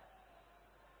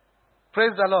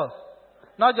 Praise the Lord.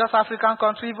 Not just African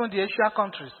country, even the Asian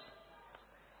countries.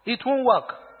 It won't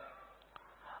work.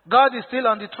 God is still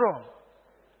on the throne.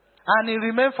 And He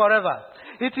remains forever.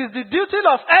 It is the duty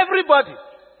of everybody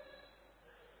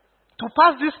to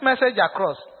pass this message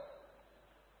across.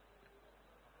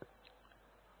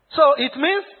 So it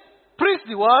means preach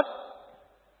the word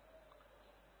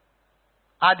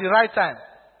at the right time.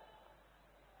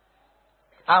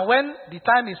 And when the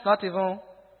time is not even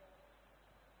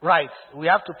right, we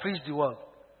have to preach the word.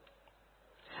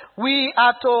 We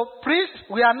are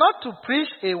not to preach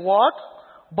a word,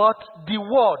 but the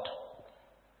word.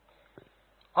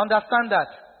 Understand that.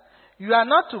 You are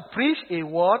not to preach a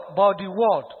word, but the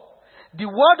word. The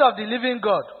word of the living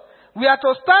God. We are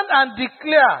to stand and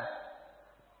declare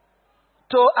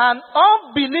to an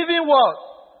unbelieving world,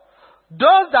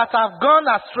 those that have gone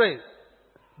astray.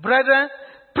 Brethren,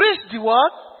 preach the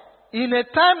word in a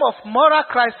time of moral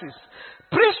crisis.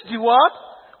 Preach the word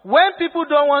when people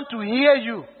don't want to hear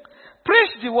you.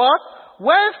 Preach the word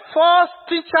when false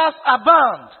teachers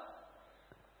abound.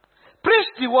 Preach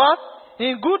the word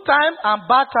in good time and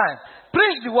bad time.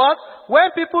 Preach the word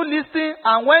when people listen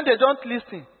and when they don't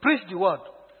listen. Preach the word.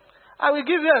 I will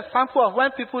give you an example of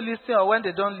when people listen or when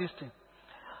they don't listen.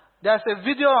 There's a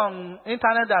video on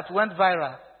internet that went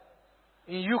viral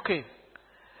in UK.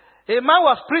 A man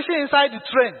was preaching inside the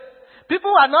train.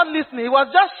 People were not listening. He was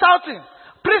just shouting,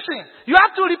 preaching. You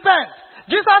have to repent.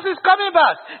 Jesus is coming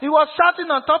back. He was shouting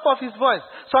on top of his voice.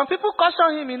 Some people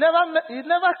cautioned him. He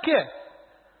never cared.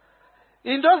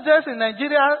 In those days in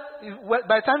Nigeria,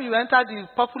 by the time you enter the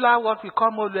popular what we call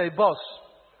a bus,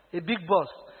 a big bus.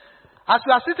 As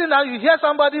you are sitting down, you hear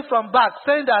somebody from back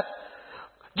saying that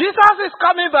Jesus is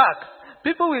coming back.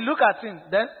 People will look at him.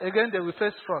 Then again they will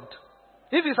face front.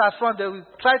 If it's at front, they will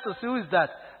try to see who is that.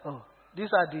 Oh, these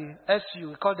are the SU.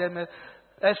 We call them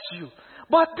SU.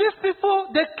 But these people,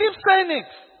 they keep saying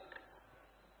it.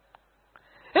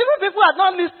 Even people are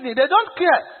not listening. They don't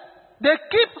care. They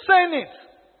keep saying it.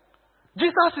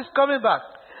 Jesus is coming back.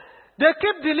 They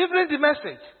keep delivering the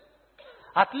message.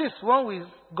 At least one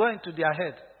will go into their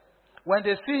head. When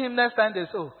they see him next time, they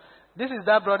say, oh, this is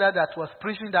that brother that was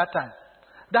preaching that time.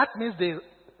 That means they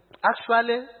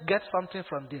actually get something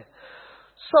from there.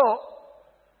 So,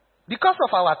 because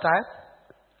of our time,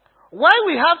 why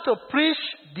we have to preach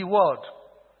the word?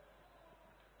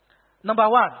 Number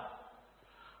one,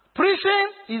 preaching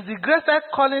is the greatest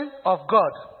calling of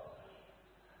God.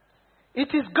 It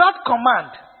is God's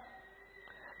command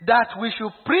that we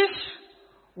should preach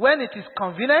when it is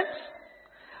convenient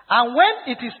and when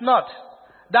it is not.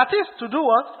 That is to do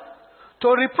what? To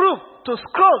reprove, to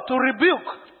scold, to rebuke,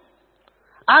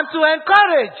 and to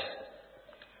encourage.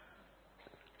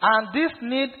 And this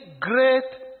needs great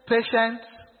patience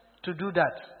to do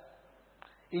that.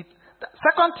 2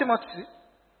 Timothy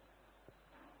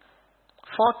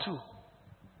 4:2.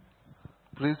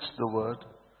 Preach the word.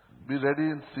 Be ready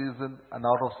in season and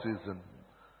out of season.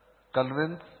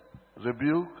 Convince,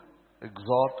 rebuke,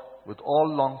 exhort with all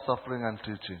long suffering and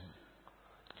teaching.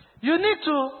 You need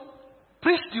to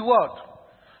preach the word.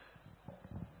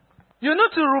 You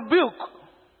need to rebuke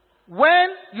when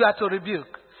you are to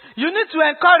rebuke. You need to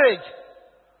encourage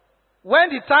when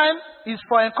the time is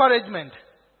for encouragement.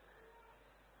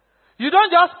 You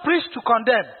don't just preach to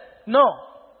condemn. No.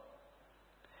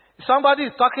 Somebody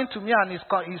is talking to me and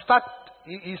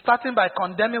he's starting by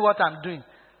condemning what I'm doing.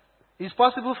 It's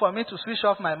possible for me to switch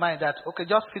off my mind that, okay,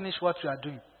 just finish what you are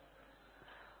doing.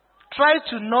 Try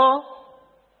to know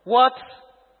what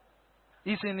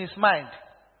is in his mind.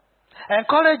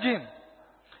 Encourage him.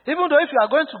 Even though if you are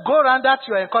going to go around that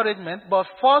your encouragement, but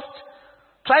first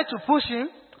try to push him.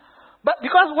 But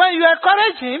because when you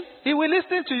encourage him, he will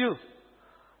listen to you.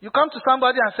 You come to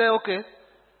somebody and say, okay,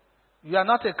 you are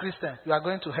not a Christian, you are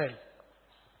going to hell.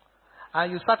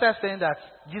 And you started saying that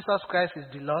Jesus Christ is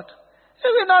the Lord, he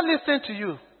will not listen to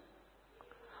you.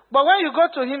 But when you go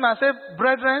to him and say,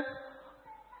 brethren,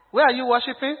 where are you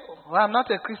worshiping? Oh, I'm not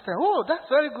a Christian. Oh, that's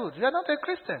very good. You are not a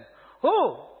Christian.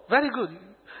 Oh, very good.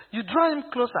 You draw him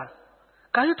closer.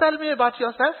 Can you tell me about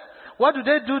yourself? What do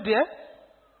they do there?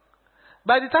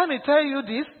 By the time he tells you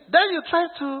this, then you try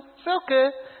to say, okay,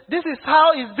 this is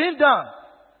how it's been done.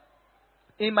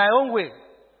 In my own way.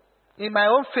 In my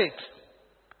own faith.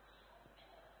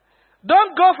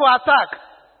 Don't go for attack.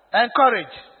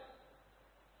 Encourage.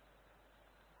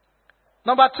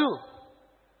 Number 2.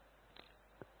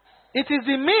 It is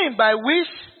the mean by which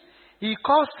he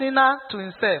calls sinner to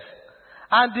himself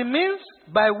and the means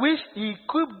by which he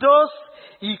equipped those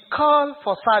he called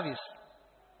for service.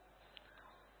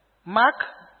 Mark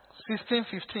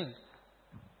 16:15.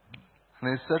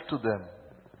 And he said to them,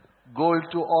 "Go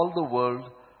into all the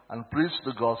world and preach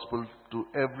the gospel to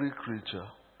every creature."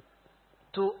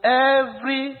 To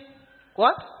every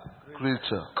what?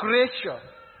 Creature. Creature.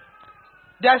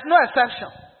 There is no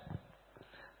exception.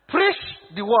 Preach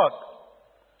the word.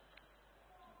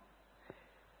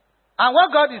 And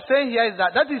what God is saying here is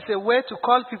that is a way to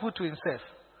call people to himself.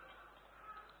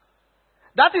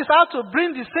 That is how to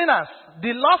bring the sinners,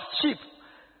 the lost sheep.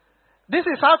 This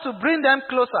is how to bring them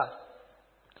closer.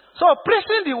 So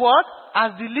preaching the word,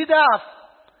 as the leader has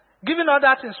given all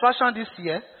that instruction this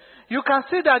year, you can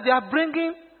see that they are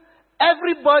bringing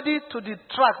everybody to the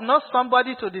track, not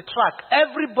somebody to the track,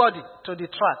 everybody to the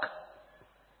track.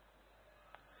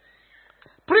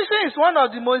 Preaching is one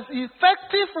of the most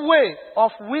effective way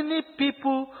of winning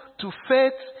people to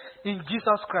faith in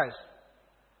Jesus Christ.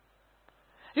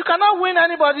 You cannot win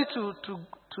anybody to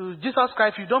Jesus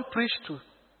Christ if you don't preach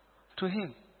to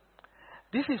him.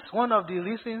 This is one of the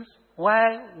reasons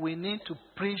why we need to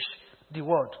preach the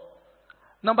word.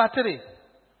 Number 3.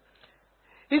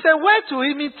 It's a way to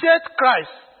imitate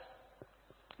Christ.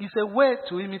 It's a way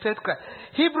to imitate Christ.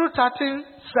 Hebrews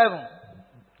 13:7.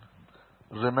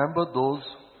 Remember those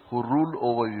who rule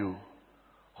over you,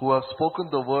 who have spoken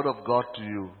the word of God to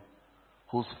you,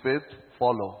 whose faith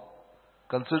follow,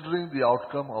 considering the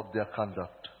outcome of their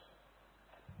conduct.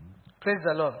 Praise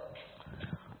the Lord.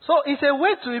 So it's a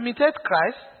way to imitate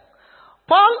Christ.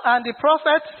 Paul and the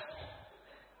prophets,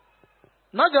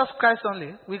 not just Christ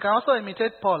only, we can also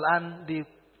imitate Paul and the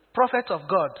prophets of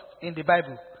God in the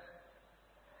Bible.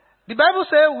 The Bible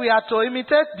says we are to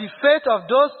imitate the faith of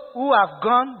those who have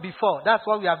gone before. That's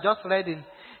what we have just read in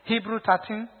Hebrews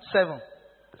 13:7.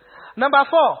 Number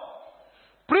 4,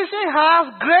 preaching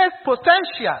has great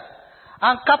potential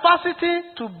and capacity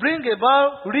to bring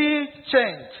about real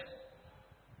change.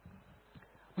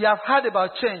 We have heard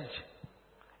about change.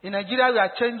 In Nigeria, we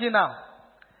are changing now.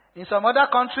 In some other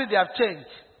countries, they have changed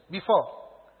before.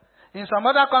 In some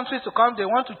other countries to come, they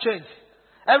want to change.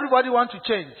 Everybody wants to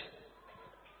change.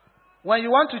 When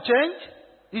you want to change,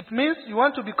 it means you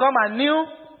want to become a new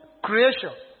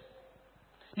creation.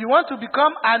 You want to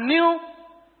become a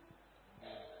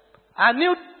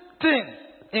new thing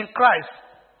in Christ.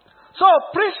 So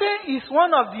preaching is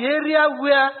one of the areas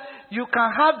where you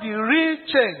can have the real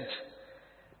change.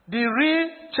 The real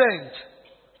change.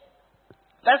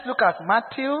 Let's look at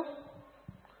Matthew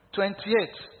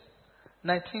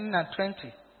 28:19 and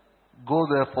 20. Go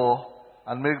therefore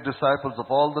and make disciples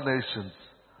of all the nations,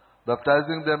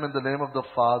 baptizing them in the name of the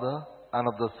Father and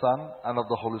of the Son and of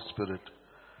the Holy Spirit,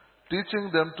 teaching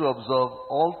them to observe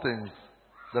all things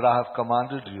that I have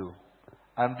commanded you.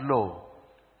 And lo,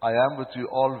 I am with you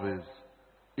always,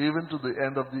 even to the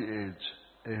end of the age.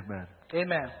 Amen.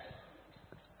 Amen.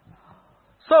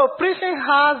 So preaching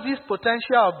has this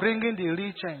potential of bringing the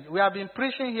real change. We have been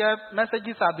preaching here,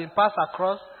 messages have been passed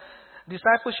across.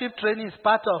 Discipleship training is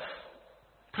part of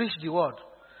preach the word.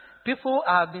 People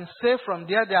have been saved from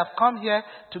there. They have come here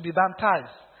to be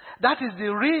baptized. That is the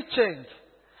real change.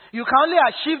 You can only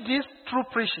achieve this through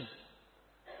preaching.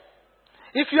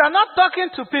 If you are not talking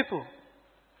to people,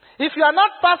 if you are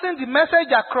not passing the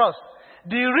message across,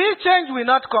 the real change will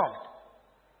not come.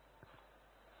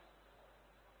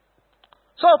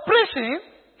 So preaching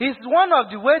is one of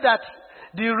the ways that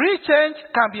the real change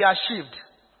can be achieved.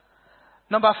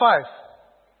 Number 5.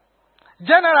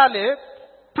 Generally,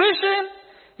 preaching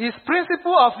is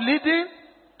principle of leading,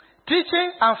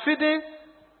 teaching, and feeding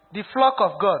the flock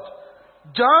of God.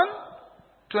 John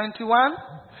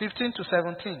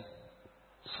 21:15-17.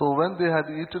 So when they had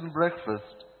eaten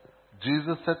breakfast,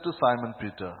 Jesus said to Simon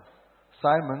Peter,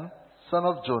 Simon, son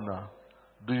of Jonah,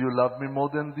 do you love me more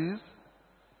than these?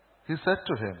 He said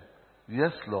to him,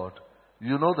 Yes, Lord,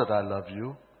 you know that I love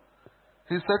you.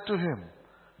 He said to him,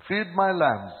 Feed my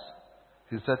lambs.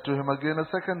 He said to him again a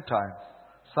second time,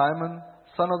 Simon,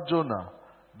 son of Jonah,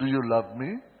 do you love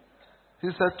me? He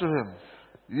said to him,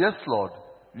 Yes, Lord,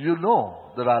 you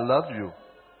know that I love you.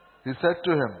 He said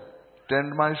to him,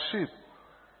 Tend my sheep.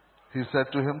 He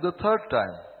said to him the third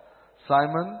time,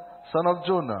 Simon, son of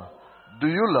Jonah, do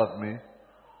you love me?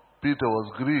 Peter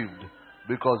was grieved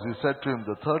because he said to him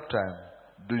the third time,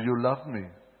 Do you love me?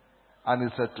 And he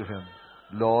said to him,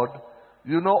 Lord,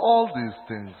 you know all these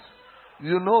things.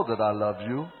 You know that I love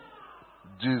you.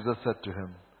 Jesus said to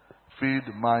him, Feed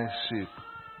my sheep.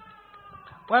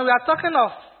 When we are talking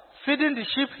of feeding the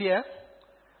sheep here,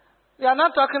 we are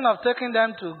not talking of taking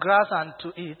them to grass and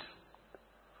to eat.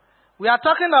 We are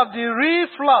talking of the real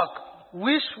flock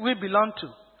which we belong to.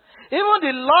 Even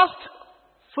the lost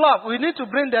flock, we need to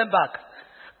bring them back.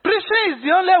 Preaching is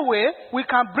the only way we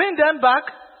can bring them back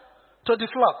to the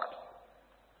flock.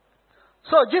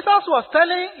 So Jesus was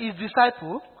telling his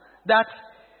disciples that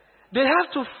they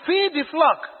have to feed the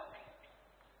flock.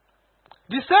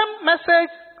 The same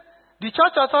message the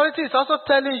church authority is also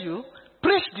telling you,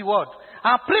 preach the word.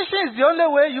 And preaching is the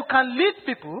only way you can lead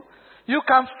people, you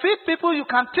can feed people, you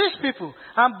can teach people,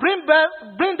 and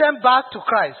bring them back to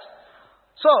Christ.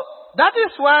 So, that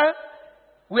is why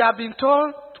we have been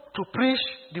told to preach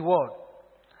the word.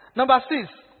 Number 6,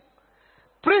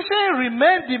 preaching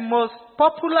remained the most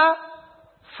popular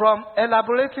from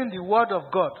elaborating the word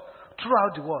of God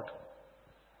throughout the world.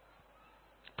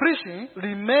 Preaching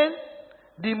remained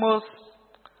the most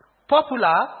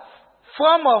popular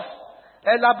form of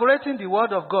elaborating the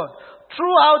word of God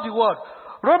throughout the world.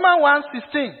 Romans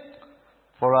 1:16.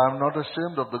 For I am not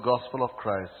ashamed of the gospel of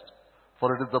Christ,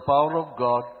 for it is the power of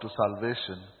God to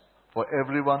salvation for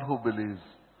everyone who believes,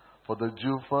 for the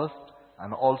Jew first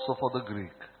and also for the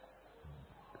Greek.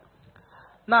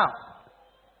 Now,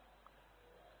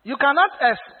 you cannot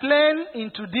explain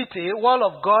into detail the word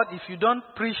of God if you don't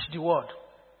preach the word.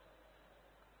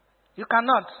 You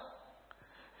cannot.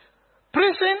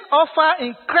 Preaching offers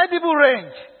incredible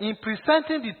range in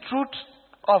presenting the truth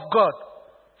of God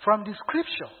from the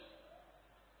scripture.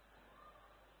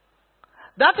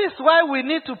 That is why we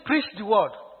need to preach the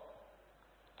word.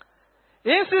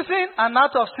 In season and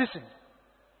out of season.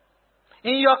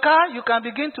 In your car, you can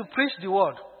begin to preach the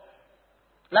word.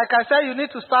 Like I said, you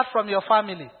need to start from your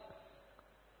family.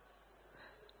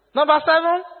 Number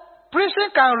 7, preaching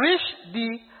can reach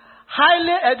the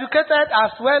highly educated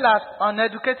as well as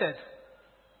uneducated.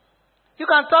 You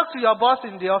can talk to your boss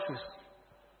in the office.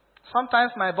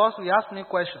 Sometimes my boss will ask me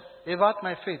questions about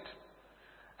my faith.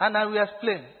 And I will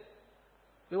explain.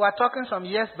 We were talking some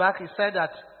years back. He said that,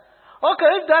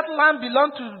 okay, if that land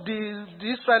belongs to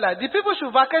the Israelites, the people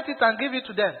should vacate it and give it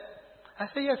to them. I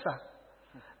say, yes, sir.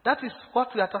 That is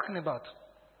what we are talking about.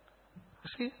 You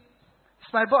see?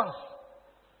 It's my boss.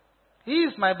 He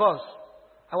is my boss.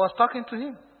 I was talking to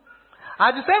him.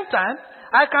 At the same time,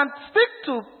 I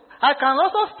can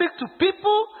also speak to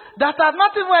people that are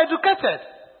not even educated.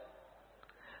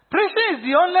 Preaching is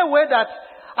the only way that,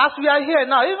 as we are here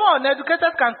now, even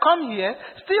uneducated can come here,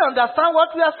 still understand what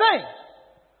we are saying.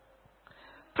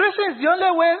 Preaching is the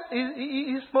only way,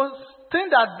 is the thing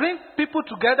that brings people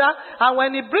together, and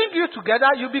when it brings you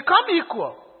together, you become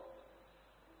equal.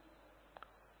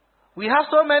 We have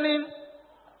so many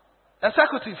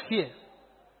executives here.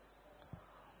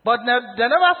 But they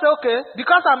never say, okay,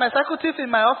 because I'm executive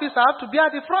in my office, I have to be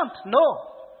at the front. No.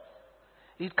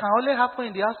 It can only happen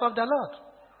in the house of the Lord.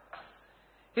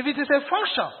 If it is a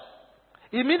function,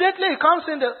 immediately it comes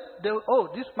in, oh,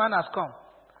 this man has come.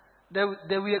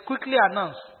 They will quickly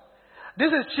announce,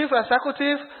 this is chief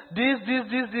executive,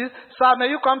 this. Sir, may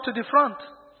you come to the front.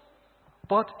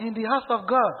 But in the house of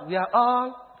God, we are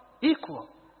all equal.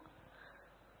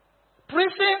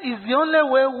 Preaching is the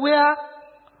only way where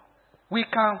we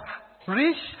can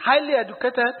reach highly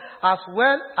educated as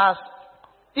well as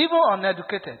even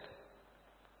uneducated.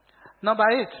 Number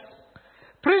 8.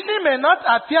 Preaching may not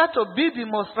appear to be the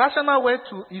most rational way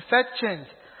to effect change,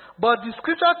 but the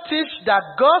scripture teaches that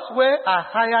God's way are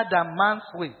higher than man's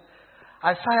way.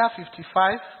 Isaiah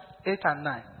 55, 8 and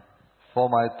 9. For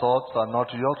my thoughts are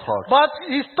not your thoughts. But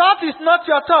his thought is not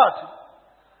your thought.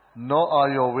 Nor are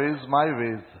your ways my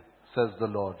ways, says the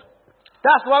Lord.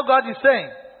 That's what God is saying.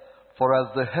 For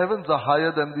as the heavens are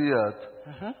higher than the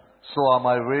earth, so are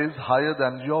my ways higher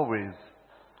than your ways,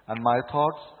 and my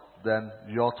thoughts than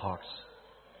your thoughts.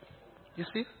 You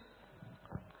see?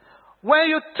 When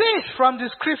you teach from the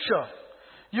scripture,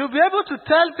 you'll be able to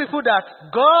tell people that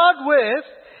God's ways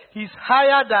is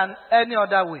higher than any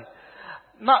other way.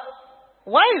 Now,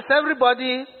 why is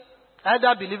everybody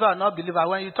either believer or not believer?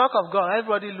 When you talk of God,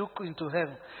 everybody look into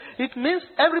heaven. It means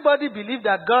everybody believes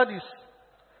that God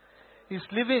is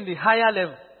living in the higher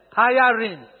level, higher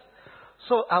realm.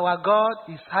 So our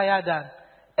God is higher than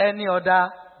any other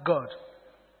God.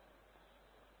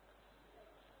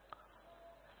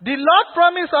 The Lord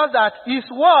promised us that His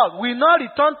word will not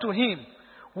return to Him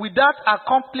without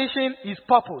accomplishing His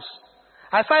purpose.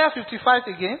 Isaiah 55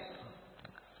 again,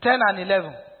 10 and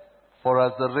 11. For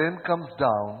as the rain comes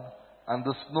down and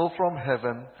the snow from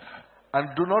heaven, and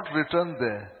do not return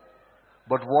there,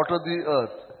 but water the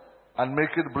earth, and make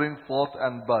it bring forth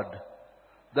and bud,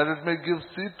 that it may give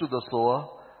seed to the sower,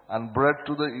 and bread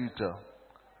to the eater,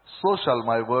 so shall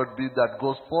my word be that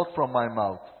goes forth from my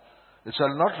mouth. It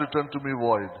shall not return to me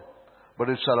void, but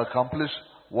it shall accomplish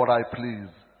what I please,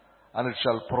 and it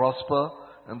shall prosper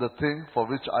in the thing for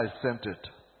which I sent it.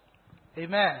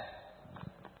 Amen.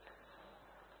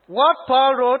 What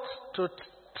Paul wrote to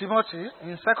Timothy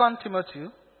in 2 Timothy,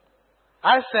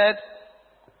 I said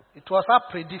it was a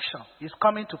prediction. It's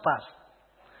coming to pass.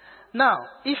 Now,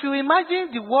 if you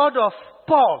imagine the word of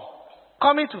Paul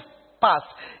coming to pass,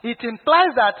 it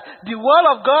implies that the word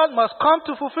of God must come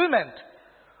to fulfillment.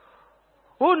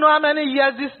 Who know how many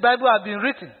years this Bible has been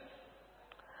written?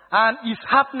 And it's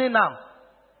happening now.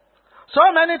 So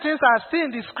many things are still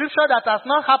in the scripture that has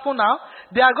not happened now.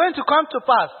 They are going to come to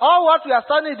pass. All what we are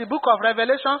studying in the book of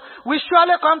Revelation will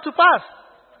surely come to pass.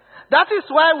 That is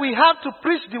why we have to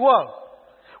preach the word.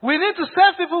 We need to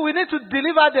save people. We need to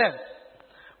deliver them.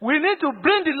 We need to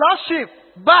bring the lost sheep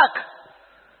back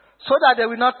so that they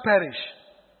will not perish.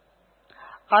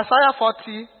 Isaiah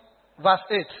 40, verse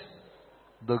 8.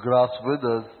 The grass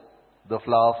withers, the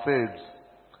flower fades,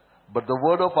 but the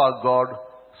word of our God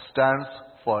stands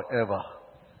forever.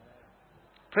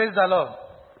 Praise the Lord.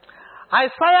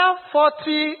 Isaiah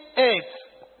 48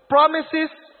 promises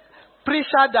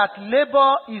preacher that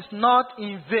labor is not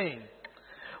in vain.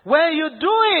 When you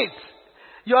do it,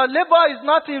 your labor is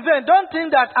not in vain. Don't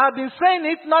think that I've been saying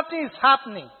it, nothing is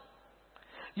happening.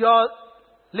 Your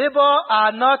labor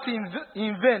are not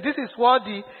in vain. This is what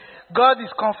God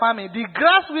is confirming. The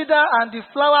grass wither and the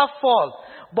flower fall,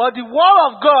 but the word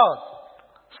of God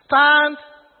stands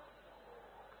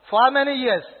for how many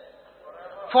years?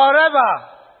 Forever.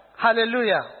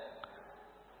 Hallelujah.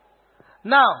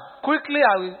 Now, quickly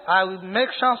I will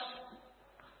mention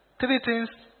 3 things.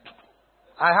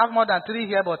 I have more than 3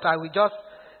 here, but I will just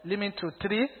limit to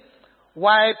 3.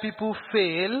 Why people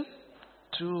fail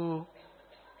to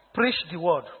preach the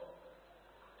word.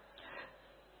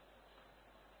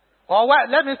 Or why,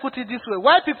 let me put it this way.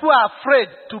 Why people are afraid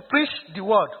to preach the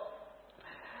word.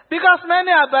 Because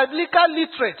many are biblically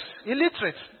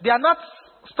illiterate. They are not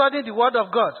studying the word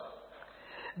of God.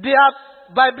 They are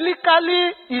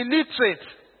biblically illiterate.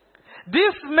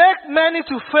 This makes many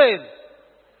to fail.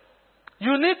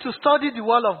 You need to study the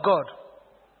word of God.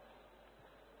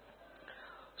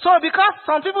 So because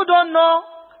some people don't know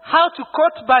how to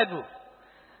quote Bible,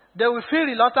 they will feel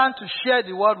reluctant to share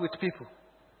the word with people.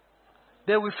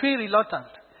 They will feel reluctant.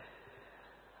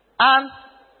 And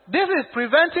this is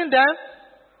preventing them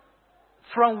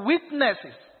from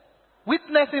witnessing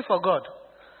for God.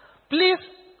 Please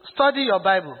study your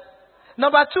Bible.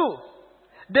 Number 2,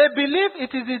 they believe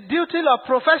it is the duty of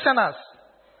professionals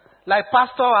like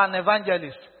pastor and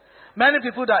evangelist. Many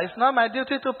people that it's not my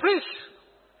duty to preach.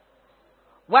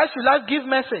 Why should I give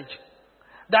message?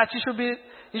 That it should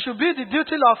be the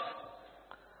duty of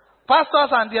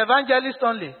pastors and the evangelists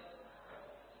only.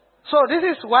 So this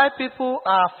is why people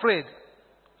are afraid.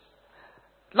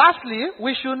 Lastly,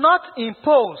 we should not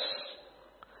impose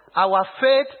our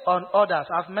faith on others.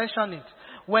 I've mentioned it.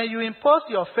 When you impose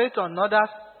your faith on others,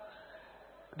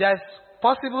 there's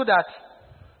possible that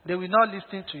they will not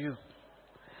listen to you.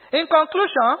 In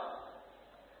conclusion,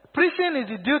 preaching is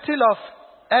the duty of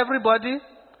everybody.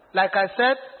 Like I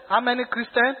said, how many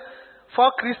Christians?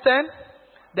 4 Christians.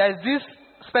 There is this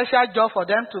special job for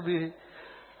them to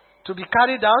be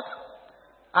carried out.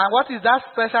 And what is that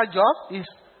special job? Is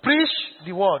preach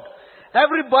the word.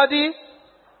 Everybody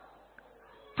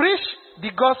preach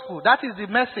the gospel. That is the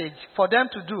message for them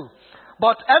to do.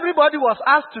 But everybody was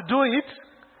asked to do it.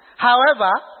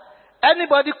 However,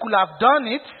 anybody could have done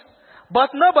it,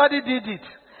 but nobody did it.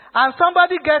 And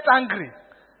somebody gets angry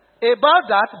about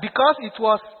that because it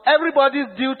was everybody's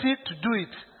duty to do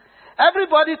it.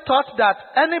 Everybody thought that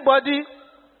anybody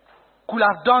could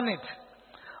have done it.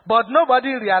 But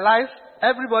nobody realized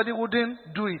everybody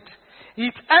wouldn't do it.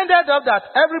 It ended up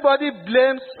that everybody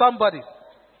blames somebody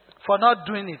for not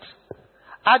doing it.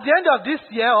 At the end of this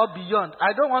year or beyond,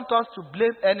 I don't want us to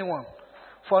blame anyone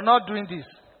for not doing this.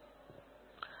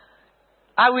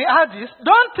 I will add this.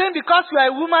 Don't think because you are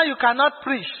a woman you cannot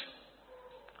preach.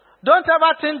 Don't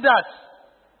ever think that.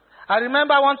 I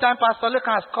remember one time Pastor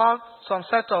Lekan has called some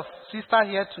set of sisters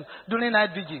here during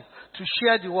night vigil to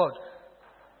share the word.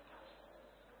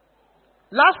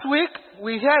 Last week,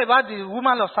 we heard about the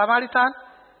woman of Samaritan.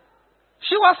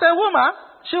 She was a woman.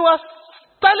 She was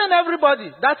telling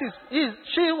everybody that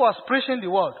she was preaching the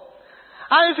word.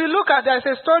 And if you look at, there's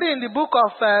a story in the book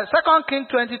of 2 Kings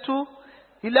 22,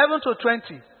 11 to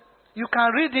 20. You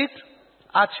can read it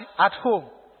at home.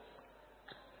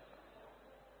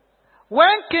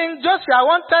 When King Joshua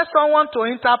wanted someone to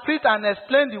interpret and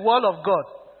explain the word of God,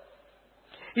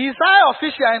 his high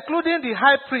official, including the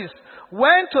high priest,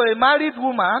 went to a married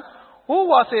woman who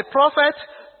was a prophet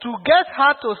to get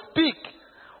her to speak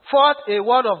forth a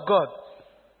word of God.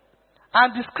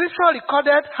 And the scripture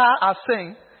recorded her as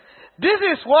saying, "This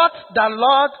is what the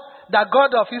Lord, the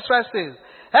God of Israel says.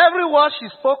 Every word she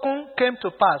spoken came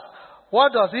to pass."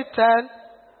 What does it tell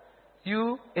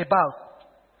you about?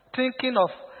 Thinking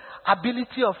of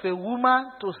ability of a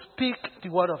woman to speak the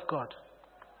word of God.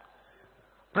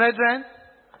 Brethren,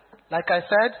 like I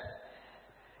said,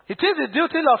 it is the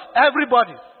duty of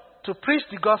everybody to preach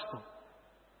the gospel.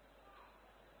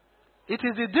 It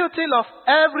is the duty of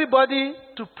everybody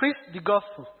to preach the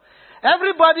gospel.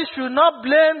 Everybody should not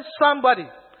blame somebody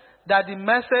that the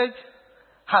message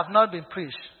have not been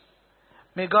preached.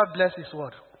 May God bless His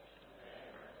word.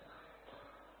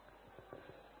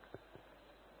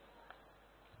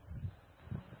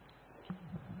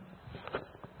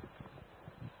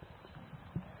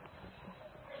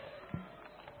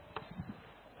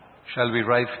 Shall we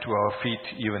rise to our feet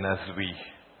even as we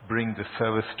bring the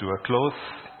service to a close?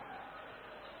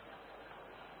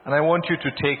 And I want you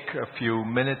to take a few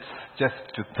minutes just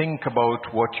to think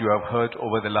about what you have heard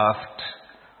over the last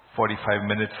 45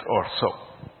 minutes or so.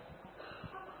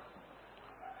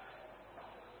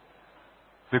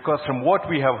 Because from what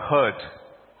we have heard,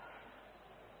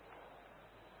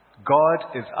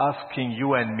 God is asking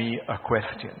you and me a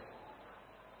question,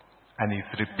 and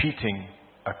He's repeating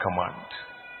a command.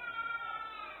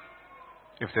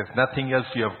 If there's nothing else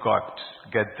you have got,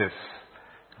 get this.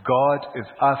 God is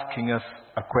asking us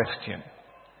a question,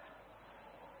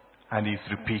 and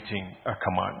He's repeating a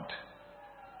command.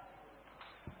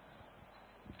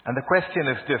 And the question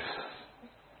is this.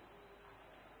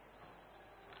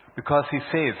 Because He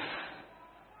says,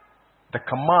 the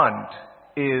command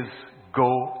is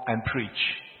go and preach.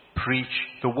 Preach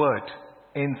the word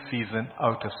in season,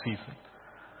 out of season.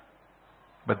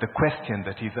 But the question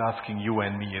that He's asking you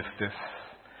and me is this.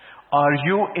 Are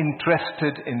you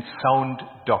interested in sound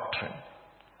doctrine?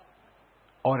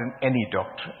 Or in any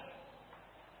doctrine?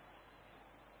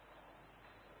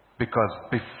 Because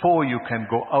before you can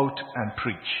go out and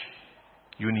preach,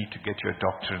 you need to get your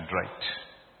doctrine right.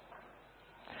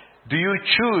 Do you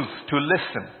choose to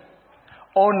listen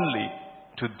only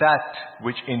to that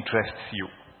which interests you?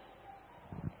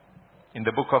 In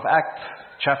the book of Acts,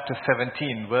 chapter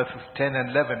 17, verses 10 and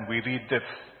 11, we read this.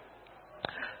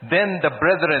 Then the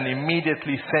brethren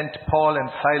immediately sent Paul and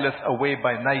Silas away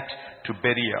by night to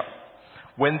Berea.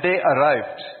 When they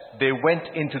arrived, they went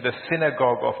into the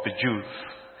synagogue of the Jews.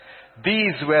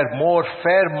 These were more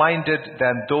fair-minded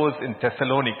than those in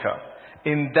Thessalonica,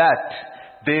 in that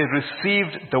they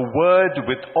received the word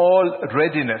with all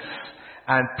readiness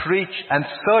and preached and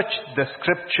searched the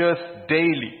scriptures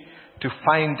daily to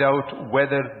find out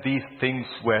whether these things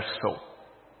were so.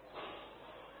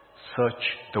 Search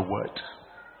the word.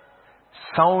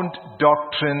 Sound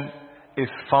doctrine is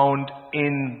found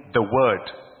in the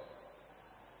word.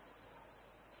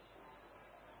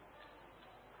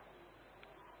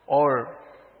 Or,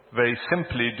 very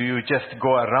simply, do you just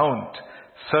go around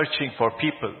searching for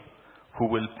people who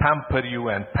will pamper you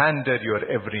and pander your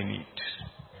every need?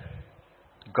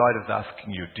 God is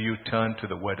asking you, do you turn to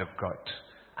the word of God?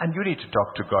 And you need to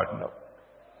talk to God now.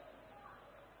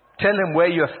 Tell Him where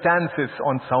your stance is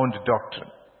on sound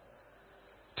doctrine.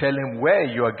 Tell Him where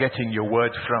you are getting your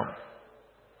word from.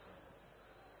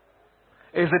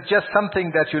 Is it just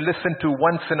something that you listen to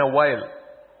once in a while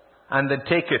and then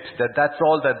take it that that's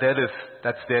all that there is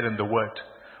that's there in the word?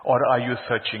 Or are you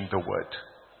searching the word?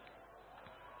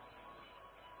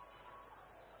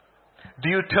 Do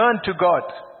you turn to God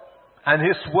and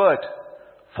His word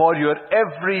for your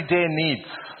everyday needs?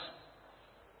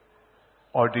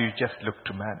 Or do you just look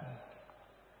to man?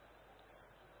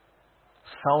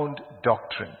 Sound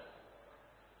doctrine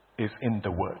is in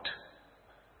the word.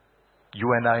 You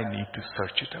and I need to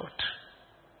search it out.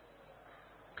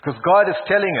 Because God is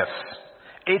telling us,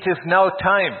 it is now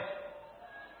time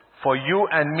for you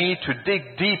and me to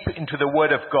dig deep into the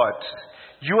word of God.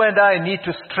 You and I need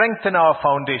to strengthen our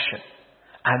foundation.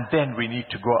 And then we need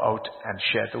to go out and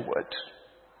share the word.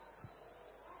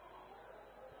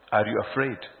 Are you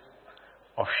afraid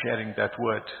of sharing that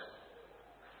word?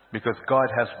 Because God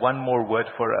has one more word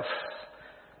for us.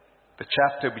 The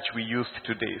chapter which we used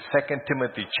today, 2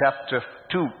 Timothy chapter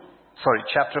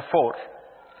 4,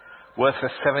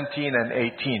 verses 17 and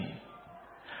 18.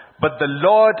 But the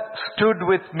Lord stood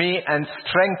with me and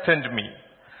strengthened me,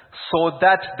 so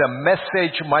that the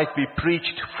message might be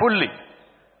preached fully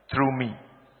through me,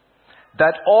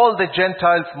 that all the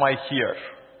Gentiles might hear.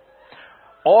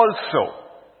 Also,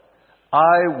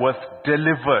 I was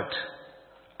delivered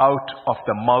out of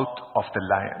the mouth of the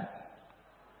lion.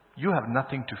 You have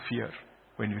nothing to fear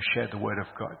when you share the word of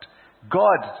God.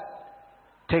 God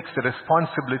takes the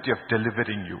responsibility of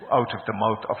delivering you out of the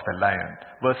mouth of the lion.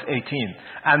 Verse 18,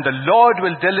 and the Lord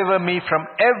will deliver me from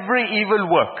every evil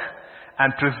work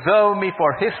and preserve me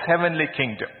for his heavenly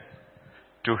kingdom.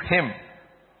 To him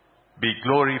be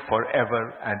glory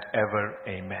forever and ever.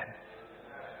 Amen.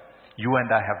 You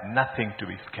and I have nothing to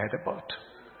be scared about.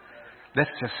 Let's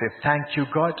just say, thank you,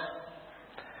 God.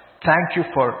 Thank you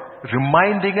for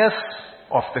reminding us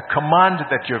of the command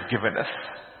that you have given us.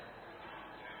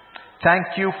 Thank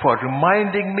you for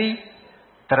reminding me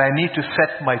that I need to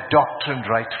set my doctrine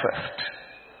right first.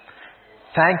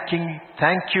 Thank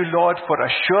you, Lord, for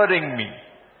assuring me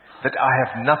that I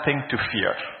have nothing to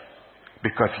fear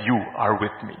because you are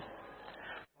with me.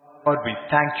 Lord, we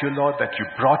thank you, Lord, that you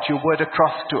brought your word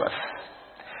across to us.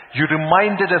 You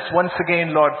reminded us once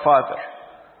again, Lord Father,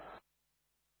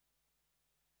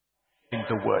 in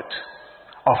the word,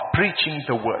 of preaching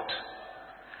the word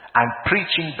and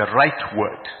preaching the right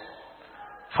word.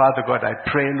 Father God, I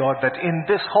pray, Lord, that in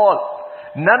this hall,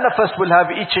 none of us will have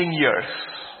itching ears.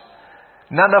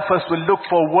 None of us will look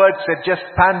for words that just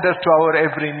pander to our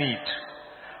every need.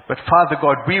 But Father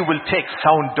God, we will take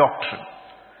sound doctrine.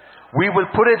 We will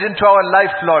put it into our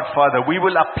life, Lord Father. We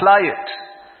will apply it.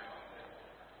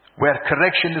 Where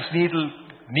correction is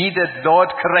needed, Lord,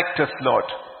 correct us, Lord.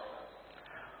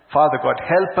 Father God,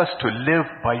 help us to live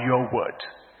by your word.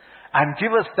 And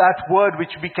give us that word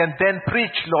which we can then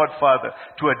preach, Lord Father,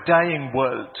 to a dying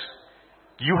world.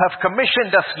 You have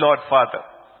commissioned us, Lord Father.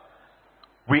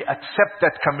 We accept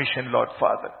that commission, Lord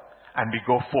Father, and we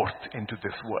go forth into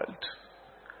this world.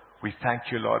 We thank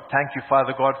you, Lord. Thank you,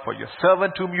 Father God, for your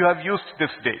servant whom you have used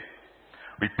this day.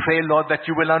 We pray, Lord, that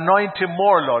you will anoint him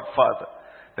more, Lord Father,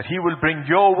 that he will bring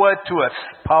your word to us,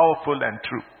 powerful and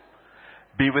true.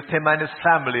 Be with him and his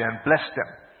family and bless them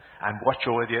and watch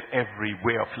over their every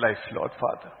way of life, Lord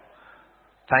Father.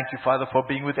 Thank you, Father, for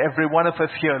being with every one of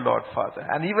us here, Lord Father.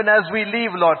 And even as we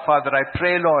leave, Lord Father, I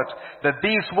pray, Lord, that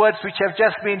these words which have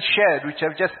just been shared, which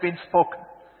have just been spoken,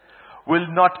 will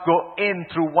not go in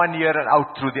through one ear and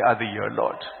out through the other ear,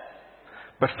 Lord.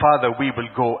 But Father, we will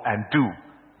go and do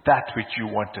that which you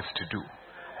want us to do.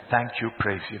 Thank you,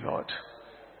 praise you, Lord.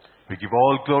 We give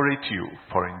all glory to you,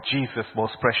 for in Jesus'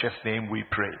 most precious name we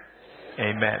pray.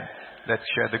 Amen. Let's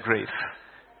share the grace.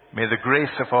 May the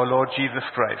grace of our Lord Jesus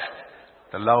Christ,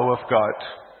 the love of God,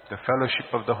 the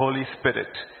fellowship of the Holy Spirit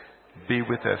be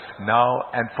with us now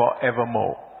and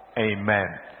forevermore. Amen.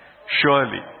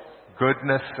 Surely,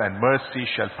 goodness and mercy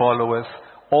shall follow us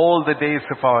all the days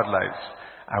of our lives,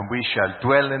 and we shall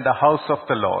dwell in the house of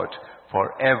the Lord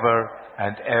forever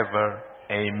and ever.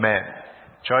 Amen.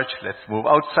 Church, let's move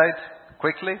outside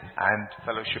quickly and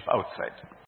fellowship outside.